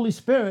God, the Holy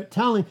Spirit,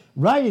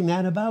 writing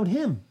that about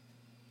him.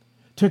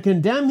 To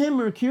condemn him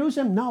or accuse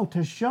him? No,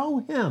 to show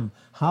him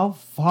how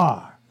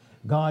far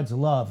God's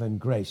love and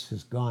grace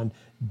has gone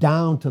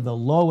down to the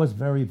lowest,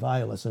 very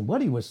vilest. And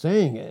what he was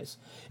saying is,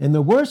 and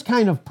the worst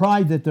kind of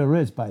pride that there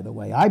is, by the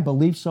way, I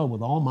believe so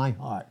with all my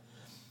heart,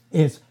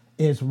 is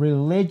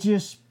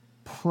religious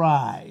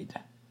pride.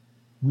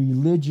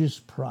 Religious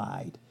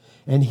pride.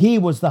 And he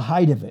was the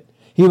height of it.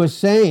 He was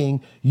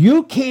saying,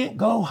 you can't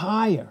go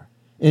higher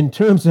in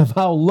terms of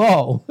how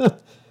low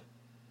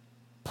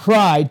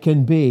pride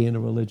can be in a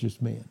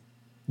religious man.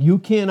 You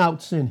can't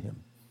out-sin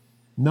him.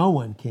 No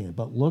one can.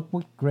 But look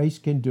what grace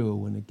can do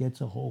when it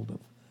gets a hold of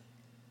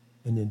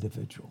an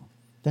individual.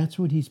 That's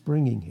what he's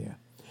bringing here.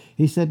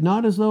 He said,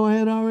 not as though I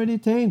had already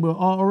attained, we're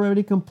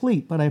already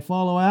complete, but I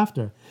follow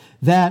after.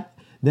 That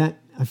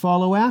I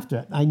follow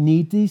after. I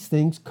need these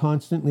things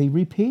constantly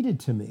repeated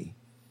to me.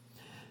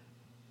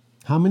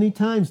 How many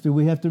times do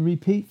we have to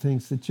repeat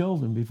things to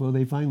children before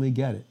they finally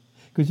get it?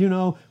 Because,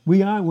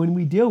 when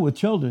we deal with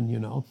children,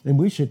 and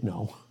we should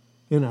know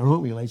in our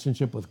own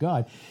relationship with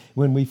God,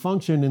 when we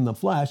function in the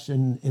flesh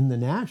and in the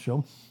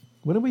natural,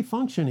 what are we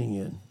functioning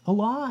in? A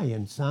lie.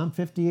 In Psalm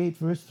 58,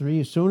 verse 3,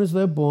 as soon as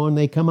they're born,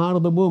 they come out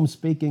of the womb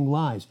speaking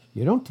lies.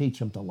 You don't teach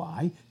them to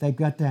lie. They've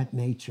got that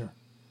nature.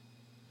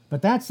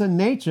 But that's the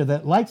nature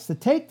that likes to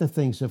take the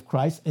things of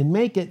Christ and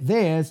make it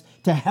theirs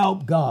to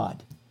help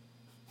God.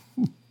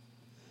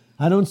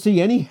 I don't see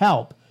any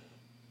help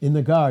in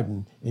the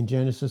garden in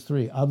Genesis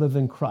 3 other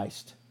than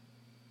Christ.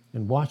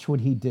 And watch what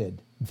he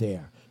did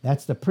there.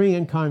 That's the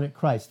pre-incarnate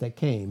Christ that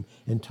came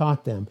and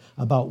taught them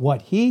about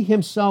what he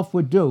himself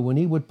would do when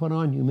he would put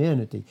on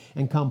humanity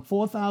and come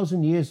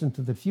 4,000 years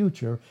into the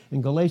future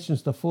in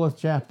Galatians, the 4th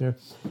chapter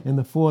and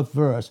the 4th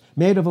verse,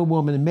 made of a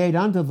woman and made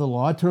under the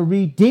law to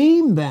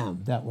redeem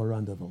them that were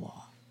under the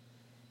law,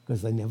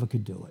 because they never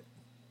could do it.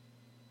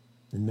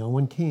 And no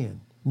one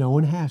can. No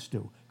one has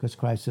to, because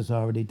Christ has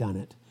already done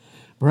it.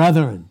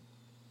 Brethren,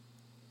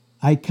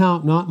 I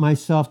count not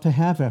myself to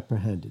have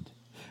apprehended,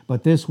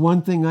 but this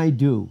one thing I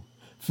do,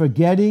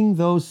 forgetting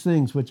those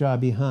things which are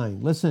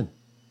behind. Listen,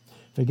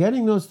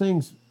 forgetting those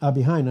things are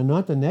behind are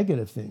not the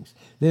negative things.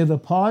 They're the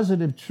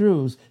positive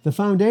truths. The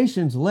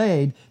foundation's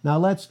laid. Now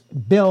let's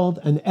build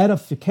an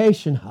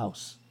edification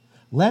house.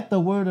 Let the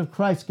word of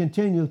Christ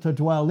continue to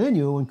dwell in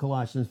you in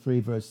Colossians 3,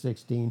 verse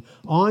 16,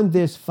 on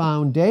this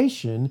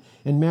foundation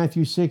in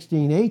Matthew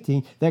 16,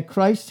 18, that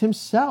Christ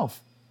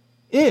himself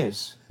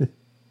is.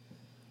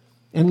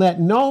 And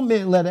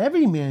let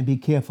every man be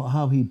careful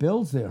how he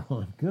builds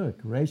thereon. Good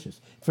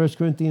gracious. 1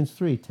 Corinthians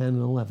 3, 10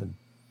 and 11.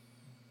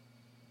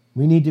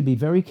 We need to be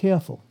very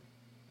careful.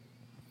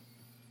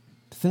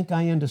 Think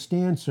I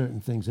understand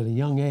certain things at a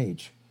young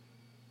age.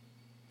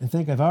 And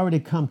think I've already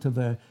come to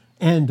the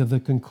end of the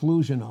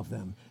conclusion of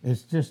them.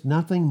 It's just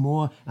nothing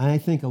more. And I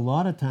think a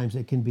lot of times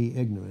it can be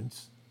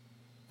ignorance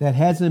that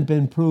hasn't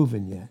been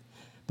proven yet.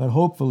 But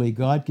hopefully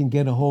God can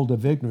get a hold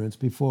of ignorance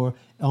before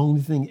the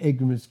only thing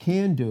ignorance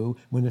can do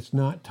when it's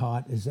not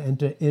taught is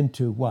enter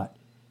into what?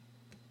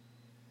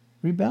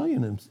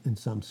 rebellion in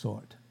some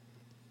sort,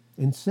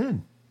 in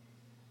sin.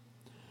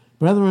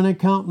 Brethren, I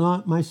count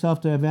not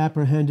myself to have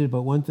apprehended,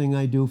 but one thing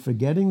I do,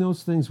 forgetting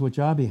those things which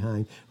are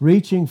behind,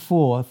 reaching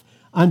forth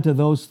unto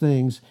those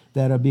things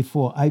that are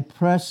before. I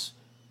press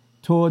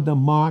toward the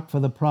mark for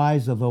the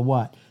prize of the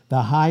what?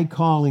 The high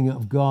calling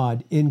of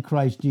God in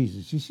Christ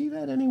Jesus. You see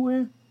that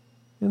anywhere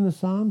in the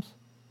Psalms?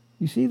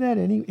 You see that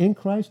in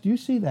Christ? Do you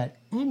see that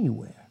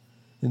anywhere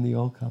in the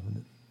Old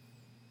Covenant?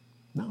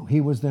 No,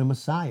 he was their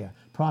Messiah,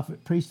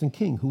 prophet, priest, and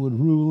king who would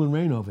rule and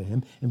reign over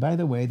him. And by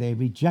the way, they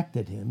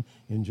rejected him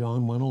in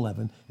John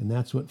 1:11, and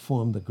that's what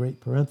formed the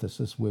great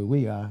parenthesis where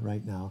we are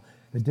right now,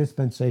 the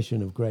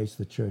dispensation of grace,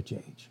 the church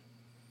age.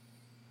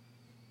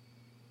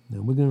 Now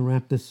we're going to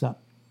wrap this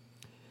up.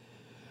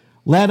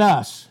 Let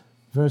us,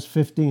 verse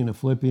 15 of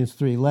Philippians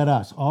 3, let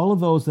us, all of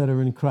those that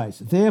are in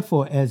Christ,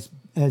 therefore as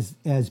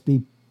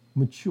be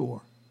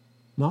mature,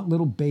 not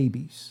little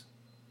babies,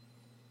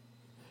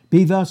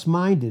 be thus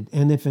minded,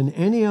 and if in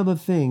any other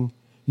thing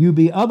you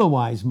be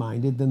otherwise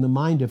minded than the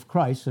mind of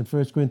Christ, in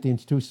 1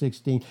 Corinthians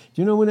 2:16. Do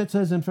you know when it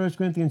says in 1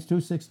 Corinthians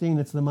 2:16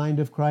 it's the mind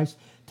of Christ?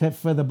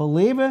 For the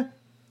believer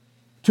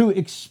to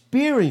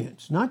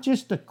experience, not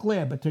just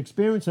declare, but to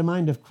experience the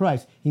mind of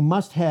Christ, he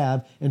must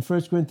have, in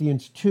 1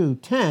 Corinthians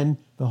 2:10,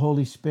 the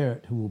Holy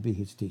Spirit who will be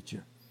his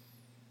teacher.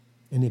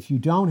 And if you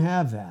don't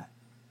have that,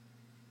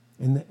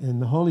 in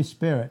the Holy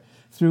Spirit,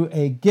 through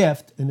a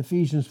gift in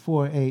Ephesians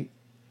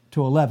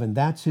 4:8-11,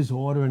 that's his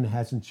order, and it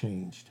hasn't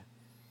changed.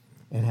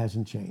 It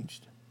hasn't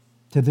changed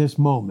to this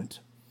moment.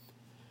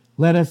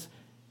 Let us,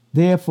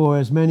 therefore,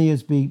 as many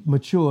as be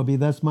mature, be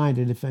thus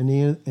minded. If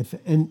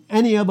in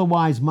any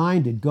otherwise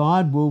minded,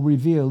 God will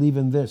reveal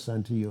even this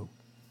unto you.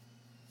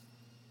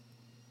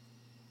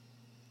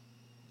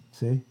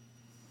 See?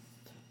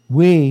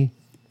 We,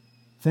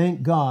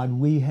 thank God,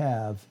 we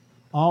have,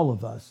 all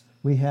of us,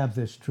 we have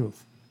this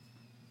truth.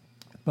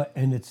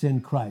 And it's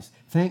in Christ.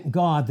 Thank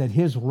God that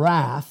his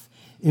wrath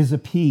is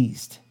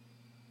appeased.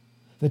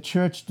 The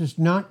church does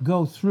not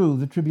go through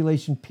the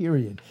tribulation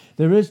period.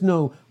 There is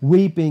no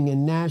weeping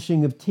and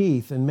gnashing of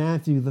teeth in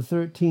Matthew, the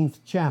 13th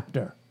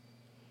chapter,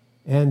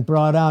 and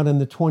brought out in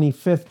the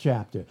 25th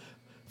chapter.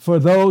 For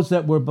those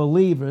that were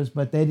believers,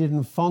 but they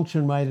didn't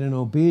function right in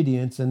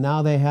obedience, and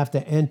now they have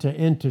to enter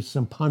into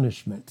some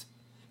punishment.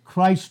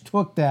 Christ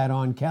took that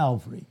on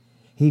Calvary.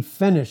 He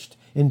finished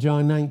in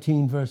John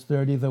 19, verse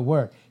 30, the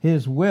work.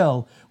 His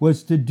will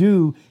was to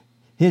do,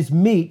 his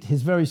meat,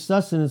 his very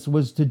sustenance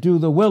was to do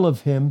the will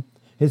of him,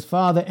 his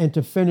Father, and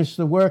to finish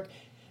the work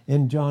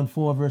in John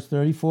 4, verse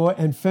 34,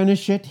 and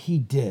finish it he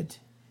did.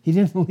 He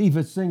didn't leave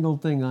a single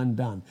thing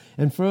undone.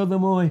 And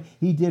furthermore,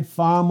 he did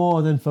far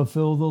more than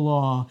fulfill the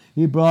law.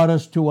 He brought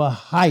us to a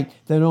height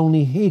that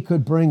only he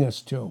could bring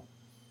us to.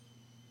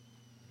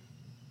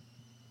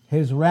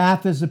 His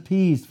wrath is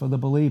appeased for the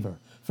believer.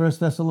 1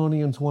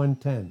 Thessalonians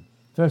 1:10,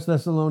 1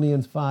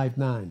 Thessalonians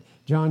 5:9,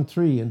 John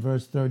 3 and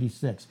verse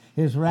 36.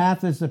 His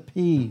wrath is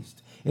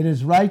appeased. It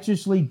is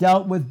righteously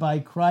dealt with by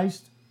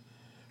Christ,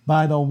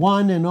 by the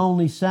one and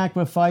only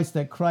sacrifice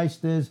that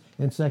Christ is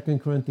in 2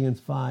 Corinthians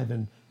 5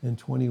 and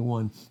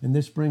 21. And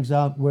this brings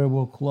out where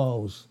we'll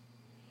close.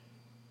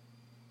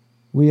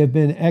 We have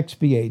been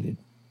expiated.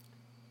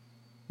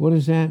 What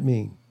does that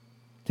mean?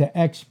 To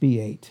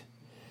expiate.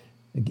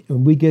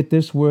 We get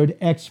this word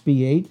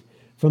expiate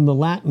from the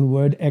Latin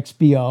word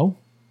expio.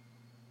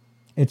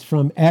 It's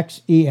from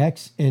ex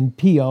and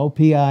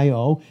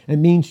pio. It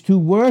means to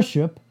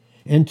worship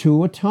and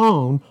to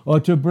atone, or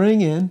to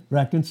bring in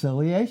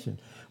reconciliation.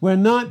 We're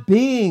not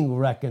being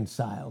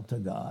reconciled to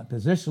God.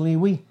 Positionally,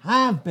 we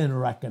have been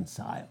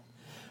reconciled.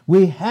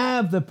 We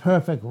have the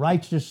perfect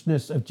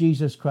righteousness of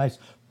Jesus Christ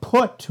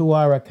put to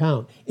our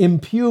account,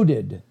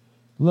 imputed,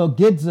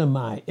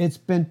 logizomai. It's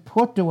been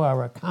put to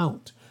our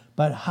account.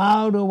 But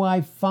how do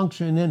I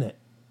function in it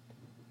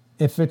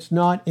if it's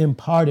not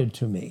imparted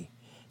to me?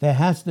 There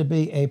has to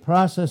be a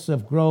process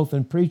of growth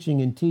and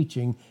preaching and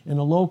teaching in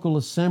a local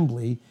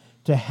assembly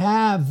to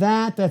have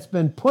that's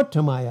been put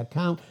to my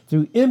account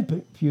through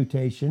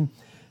imputation,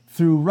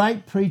 through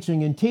right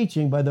preaching and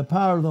teaching by the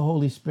power of the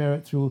Holy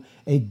Spirit, through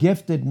a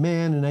gifted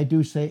man, and I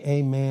do say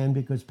a man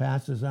because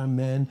pastors are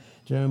men.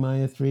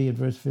 Jeremiah 3 and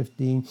verse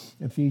 15,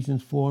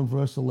 Ephesians 4 and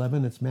verse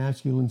 11, it's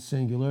masculine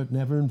singular. It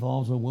never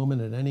involves a woman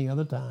at any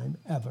other time,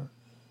 ever.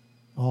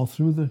 All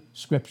through the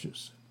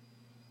scriptures,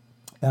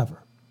 ever,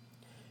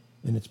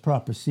 in its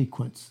proper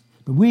sequence.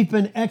 But we've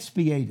been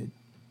expiated.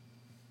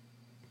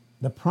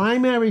 The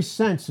primary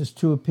sense is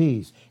to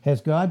appease. Has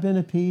God been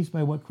appeased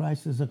by what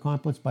Christ has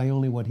accomplished, by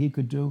only what he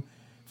could do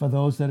for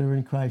those that are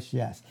in Christ?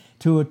 Yes.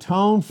 To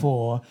atone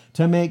for,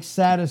 to make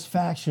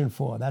satisfaction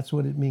for. That's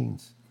what it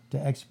means, to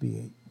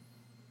expiate.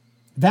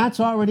 That's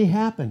already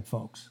happened,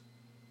 folks.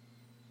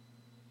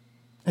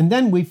 And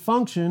then we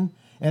function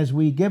as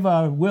we give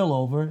our will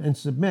over and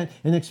submit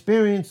and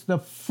experience the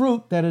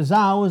fruit that is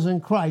ours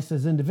in Christ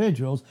as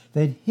individuals,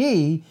 that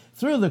he,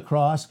 through the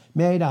cross,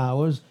 made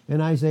ours in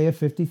Isaiah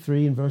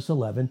 53 and verse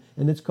 11.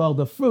 And it's called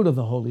the fruit of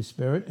the Holy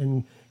Spirit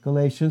in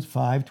Galatians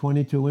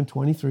 5:22 and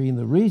 23. And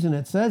the reason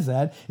it says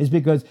that is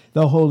because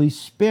the Holy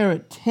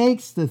Spirit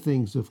takes the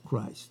things of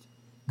Christ.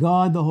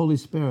 God, the Holy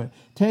Spirit,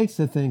 takes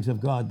the things of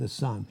God, the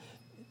Son,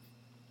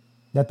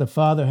 that the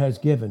Father has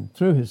given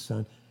through his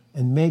Son,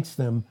 and makes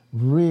them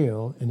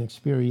real and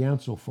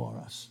experiential for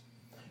us.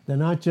 They're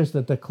not just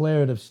a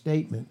declarative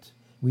statement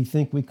we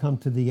think we come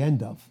to the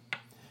end of.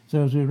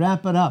 So as we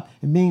wrap it up,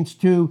 it means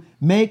to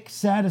make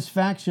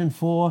satisfaction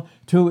for,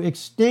 to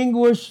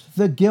extinguish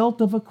the guilt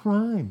of a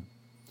crime.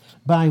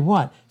 By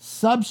what?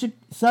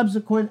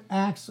 Subsequent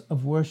acts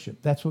of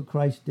worship. That's what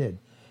Christ did.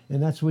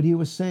 And that's what he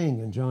was saying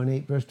in John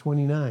 8, verse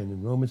 29,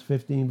 and Romans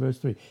 15, verse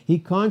 3. He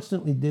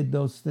constantly did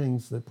those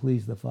things that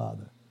pleased the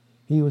Father.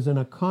 He was in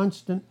a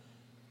constant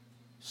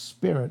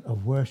spirit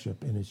of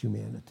worship in his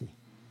humanity,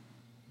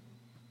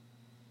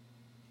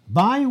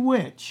 by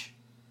which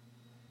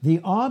the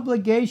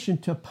obligation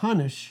to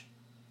punish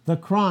the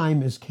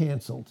crime is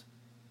canceled.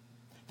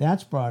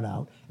 That's brought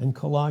out in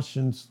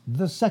Colossians,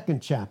 the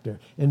 2nd chapter,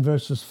 in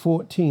verses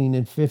 14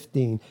 and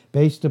 15,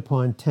 based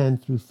upon 10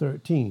 through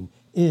 13,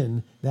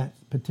 in that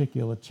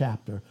particular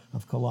chapter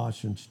of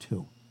Colossians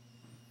 2.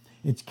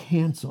 It's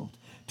canceled.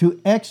 To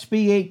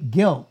expiate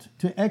guilt,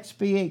 to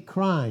expiate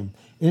crime,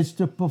 is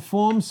to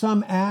perform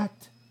some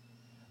act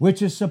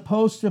which is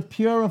supposed to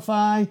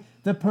purify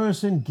the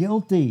person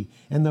guilty.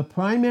 And the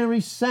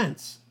primary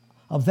sense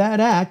of that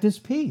act is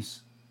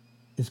peace.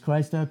 Is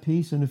Christ our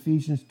peace in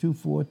Ephesians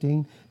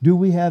 2:14? Do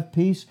we have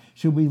peace?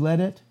 Should we let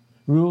it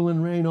rule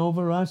and reign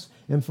over us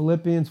in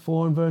Philippians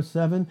 4 and verse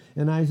 7,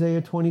 in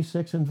Isaiah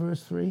 26 and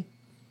verse 3,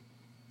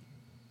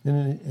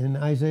 in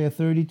Isaiah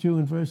 32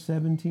 and verse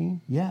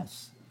 17?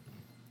 Yes.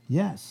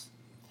 Yes.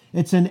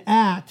 It's an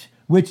act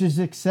which is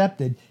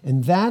accepted,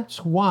 and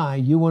that's why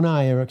you and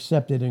I are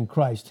accepted in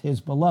Christ, his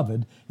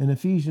beloved, in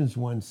Ephesians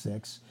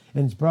 1:6.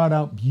 And it's brought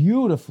out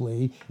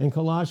beautifully in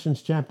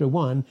Colossians chapter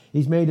 1.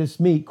 He's made us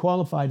meet,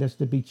 qualified us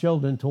to be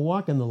children, to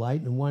walk in the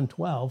light in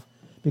 1:12,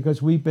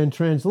 because we've been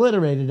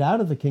transliterated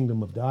out of the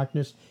kingdom of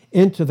darkness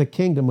into the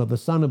kingdom of the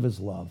Son of his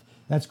love.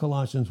 That's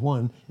Colossians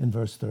 1 and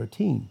verse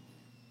 13.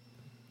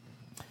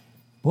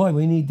 Boy,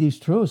 we need these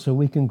truths so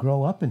we can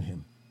grow up in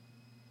him.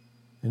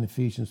 In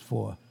Ephesians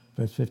 4,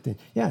 verse 15.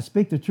 Yeah,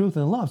 speak the truth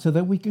in love so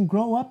that we can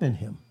grow up in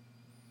him.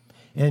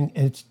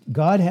 And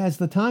God has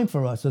the time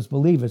for us as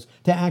believers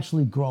to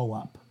actually grow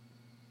up,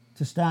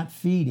 to start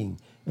feeding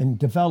and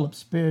develop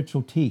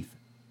spiritual teeth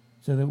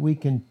so that we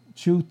can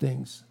chew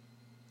things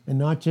and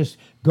not just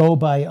go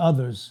by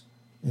others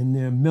in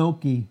their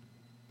milky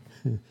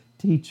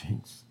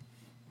teachings.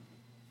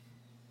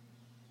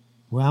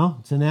 Well,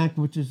 it's an act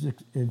which is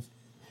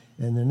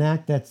an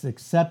act that's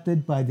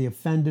accepted by the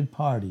offended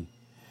party.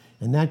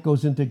 And that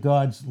goes into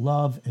God's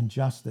love and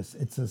justice.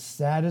 It's a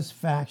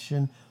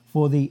satisfaction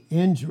for the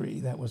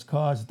injury that was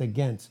caused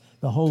against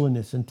the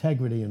holiness,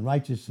 integrity, and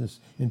righteousness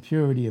and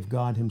purity of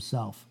God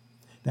himself.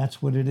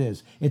 That's what it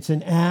is. It's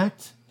an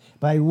act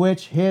by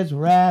which his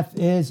wrath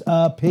is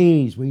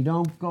appeased. We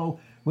don't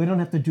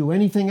have to do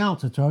anything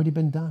else. It's already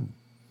been done.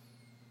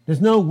 There's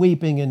no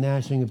weeping and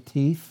gnashing of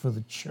teeth for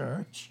the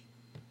church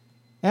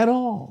at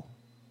all,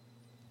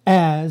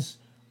 as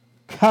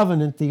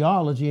covenant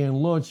theology and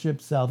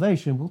lordship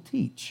salvation will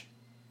teach.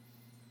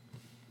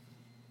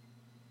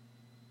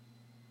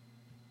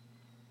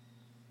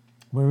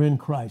 We're in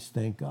Christ,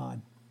 thank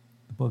God.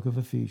 The book of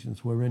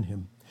Ephesians, we're in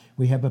him.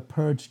 We have a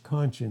purged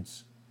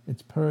conscience.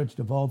 It's purged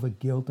of all the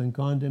guilt and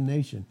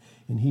condemnation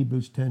in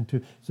Hebrews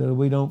 10:2, so that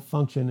we don't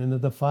function in a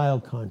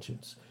defiled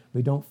conscience.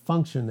 We don't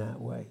function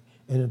that way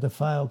in a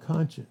defiled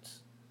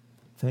conscience.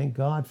 Thank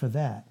God for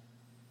that.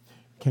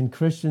 Can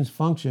Christians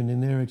function in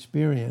their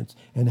experience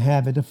and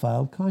have a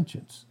defiled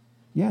conscience?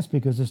 Yes,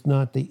 because it's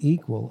not the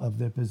equal of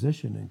their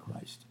position in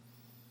Christ.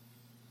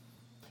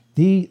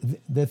 The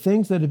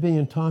things that are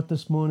being taught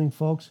this morning,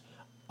 folks,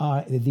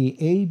 are the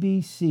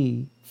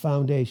ABC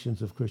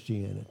foundations of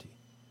Christianity.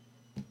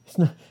 It's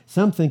not,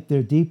 some think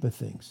they're deeper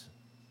things.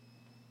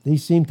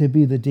 These seem to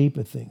be the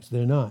deeper things.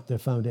 They're not. They're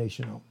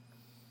foundational.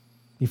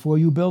 Before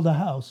you build a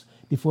house,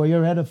 before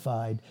you're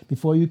edified,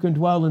 before you can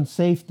dwell in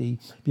safety,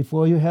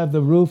 before you have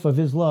the roof of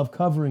his love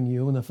covering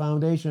you and the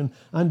foundation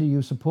under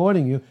you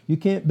supporting you, you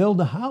can't build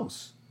a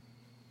house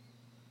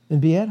and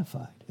be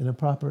edified in a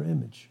proper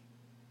image.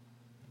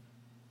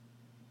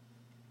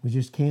 We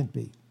just can't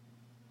be.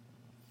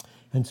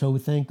 And so we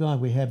thank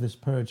God we have this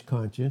purged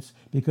conscience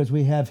because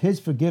we have his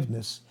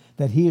forgiveness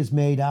that he has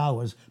made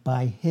ours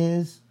by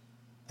his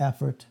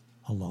effort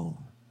alone.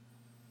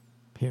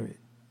 Period.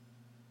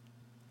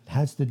 It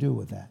has to do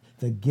with that.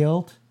 The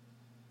guilt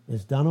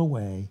is done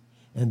away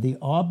and the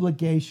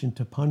obligation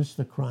to punish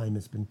the crime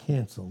has been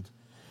canceled.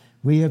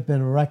 We have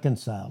been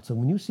reconciled. So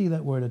when you see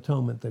that word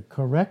atonement, the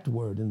correct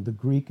word in the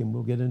Greek, and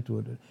we'll get into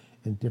it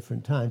in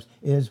different times,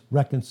 is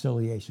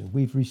reconciliation.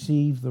 We've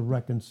received the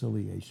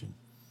reconciliation.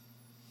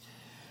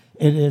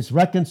 It is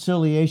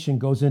reconciliation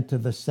goes into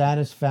the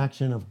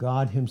satisfaction of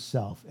God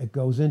himself. It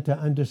goes into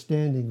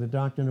understanding the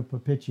doctrine of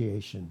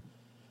propitiation,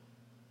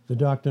 the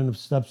doctrine of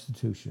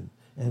substitution,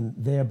 and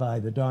thereby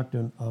the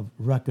doctrine of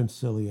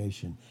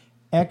reconciliation.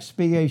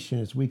 Expiation,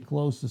 as we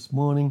close this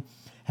morning,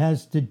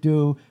 has to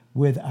do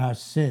with our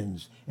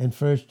sins. And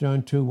 1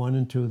 John 2, 1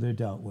 and 2, they're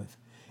dealt with.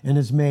 And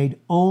is made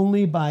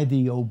only by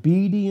the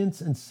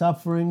obedience and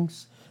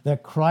sufferings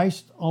that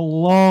Christ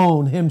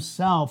alone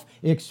himself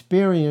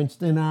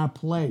experienced in our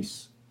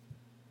place.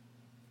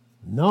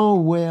 No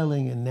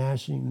wailing and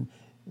gnashing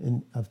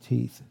of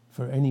teeth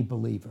for any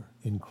believer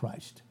in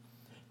Christ.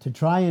 To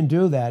try and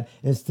do that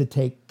is to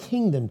take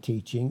kingdom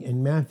teaching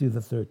in Matthew the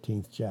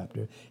 13th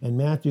chapter and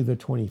Matthew the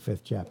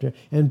 25th chapter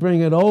and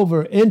bring it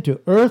over into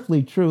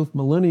earthly truth,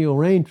 millennial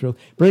reign truth,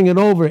 bring it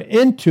over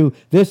into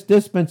this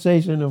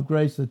dispensation of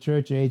grace, the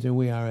church age, and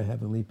we are a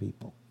heavenly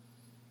people.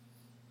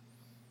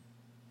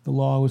 The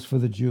law was for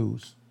the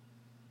Jews.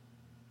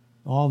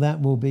 All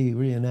that will be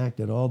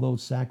reenacted, all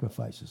those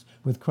sacrifices,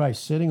 with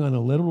Christ sitting on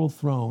a literal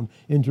throne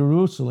in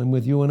Jerusalem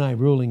with you and I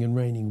ruling and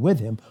reigning with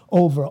him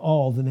over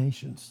all the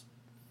nations.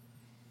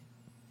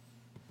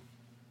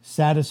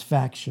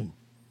 Satisfaction.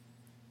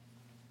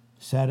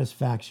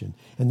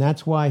 And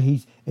that's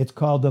why it's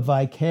called the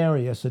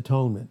vicarious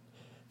atonement.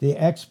 The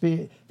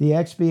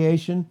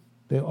expiation,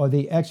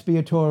 the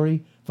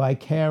expiatory,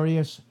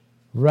 vicarious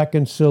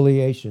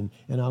reconciliation.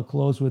 And I'll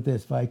close with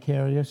this.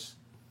 Vicarious,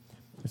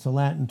 it's a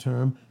Latin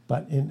term,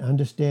 but in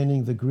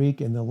understanding the Greek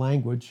and the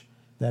language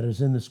that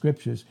is in the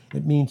scriptures,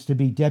 it means to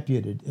be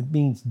deputed. It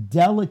means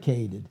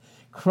delegated.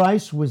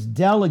 Christ was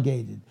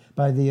delegated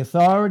by the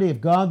authority of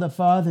God the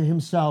Father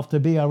himself to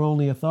be our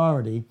only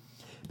authority,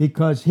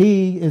 because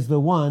he is the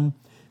one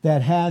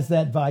that has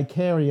that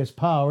vicarious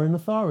power and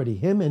authority,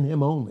 him and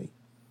him only.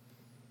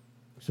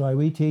 So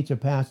we teach a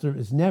pastor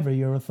is never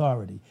your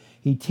authority.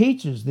 He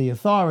teaches the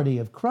authority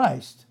of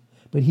Christ,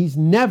 but he's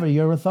never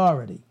your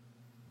authority.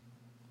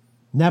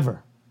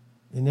 Never,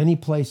 in any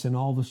place in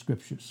all the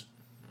scriptures.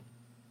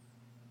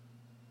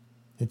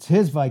 It's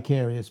his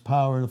vicarious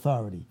power and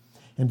authority.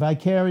 And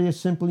vicarious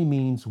simply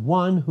means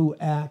one who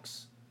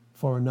acts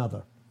for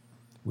another.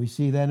 We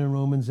see that in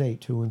Romans 8,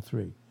 2 and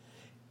 3.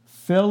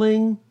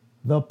 Filling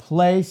the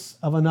place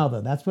of another.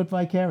 That's what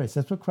vicarious,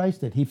 that's what Christ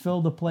did. He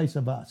filled the place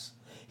of us.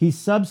 He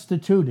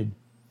substituted.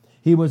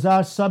 He was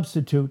our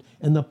substitute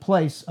in the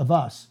place of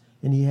us.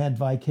 And he had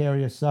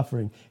vicarious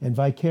suffering. And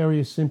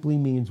vicarious simply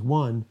means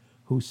one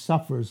who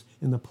suffers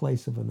in the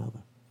place of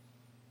another.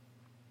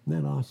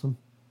 Isn't that awesome?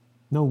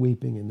 No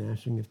weeping and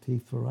gnashing of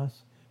teeth for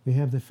us. We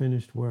have the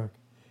finished work.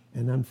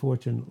 And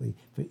unfortunately,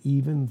 for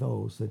even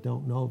those that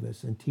don't know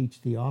this and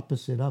teach the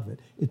opposite of it,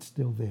 it's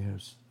still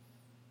theirs.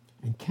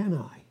 And can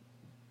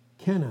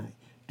I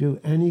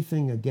do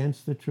anything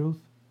against the truth?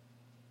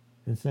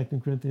 In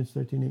 2 Corinthians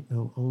 13:8,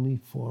 no, only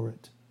for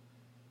it.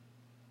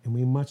 And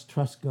we must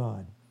trust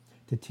God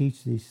to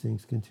teach these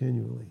things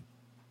continually.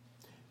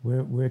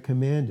 We're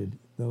commanded,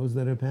 those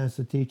that are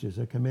pastor teachers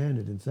are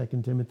commanded in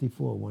 2 Timothy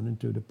 4, 1 and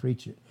 2 to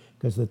preach it,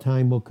 because the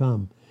time will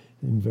come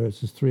in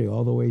verses 3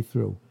 all the way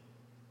through.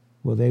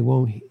 Well, they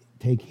won't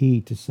take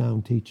heed to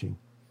sound teaching.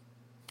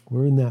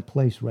 We're in that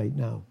place right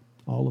now,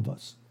 all of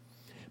us.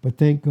 But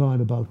thank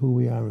God about who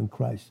we are in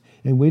Christ.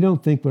 And we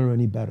don't think we're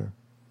any better.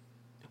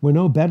 We're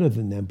no better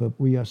than them, but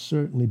we are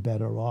certainly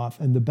better off.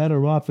 And the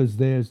better off is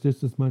theirs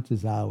just as much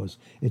as ours.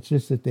 It's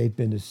just that they've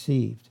been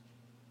deceived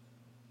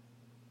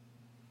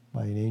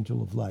by an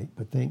angel of light.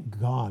 But thank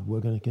God we're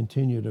going to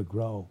continue to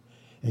grow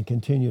and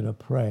continue to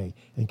pray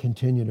and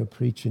continue to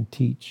preach and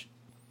teach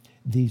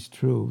these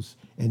truths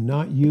and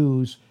not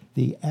use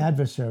the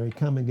adversary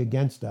coming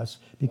against us,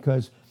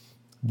 because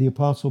the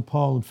Apostle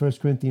Paul in 1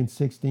 Corinthians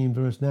 16,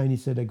 verse 9, he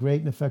said, a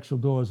great and effectual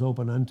door is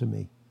open unto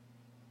me,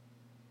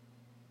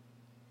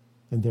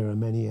 and there are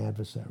many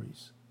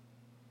adversaries.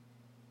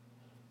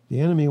 The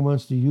enemy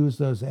wants to use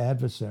those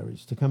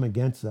adversaries to come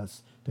against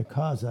us, to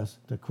cause us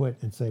to quit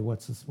and say,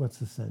 what's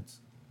the sense?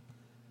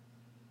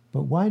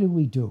 But why do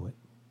we do it?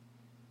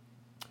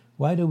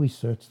 Why do we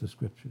search the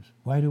scriptures?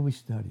 Why do we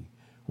study?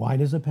 Why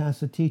does a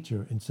pastor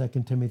teacher in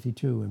 2 Timothy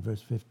 2 and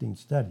verse 15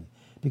 study?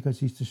 Because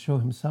he's to show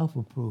himself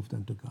approved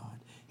unto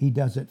God. He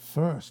does it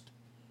first,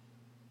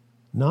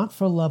 not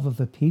for love of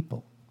the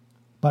people,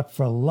 but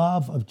for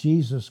love of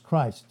Jesus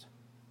Christ.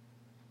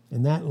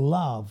 And that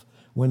love,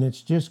 when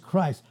it's just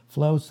Christ,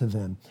 flows to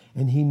them.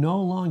 And he no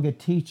longer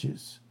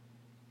teaches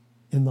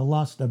in the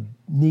lust of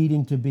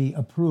needing to be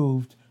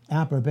approved,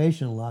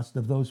 approbation lust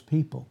of those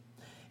people.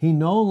 He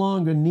no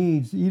longer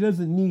he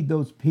doesn't need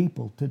those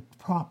people to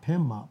prop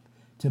him up,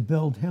 to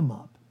build him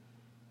up.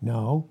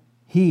 No,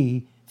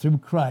 he, through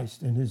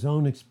Christ and his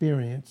own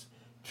experience,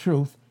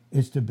 truth,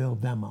 is to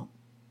build them up.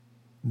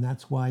 And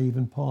that's why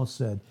even Paul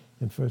said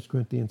in 1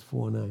 Corinthians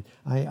 4:9,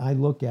 I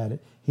look at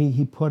it,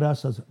 he put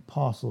us as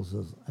apostles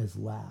as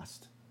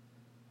last,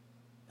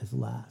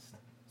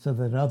 so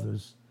that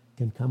others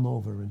can come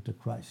over into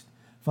Christ.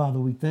 Father,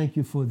 we thank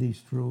you for these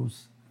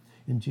truths.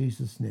 In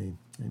Jesus' name,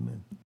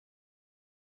 amen.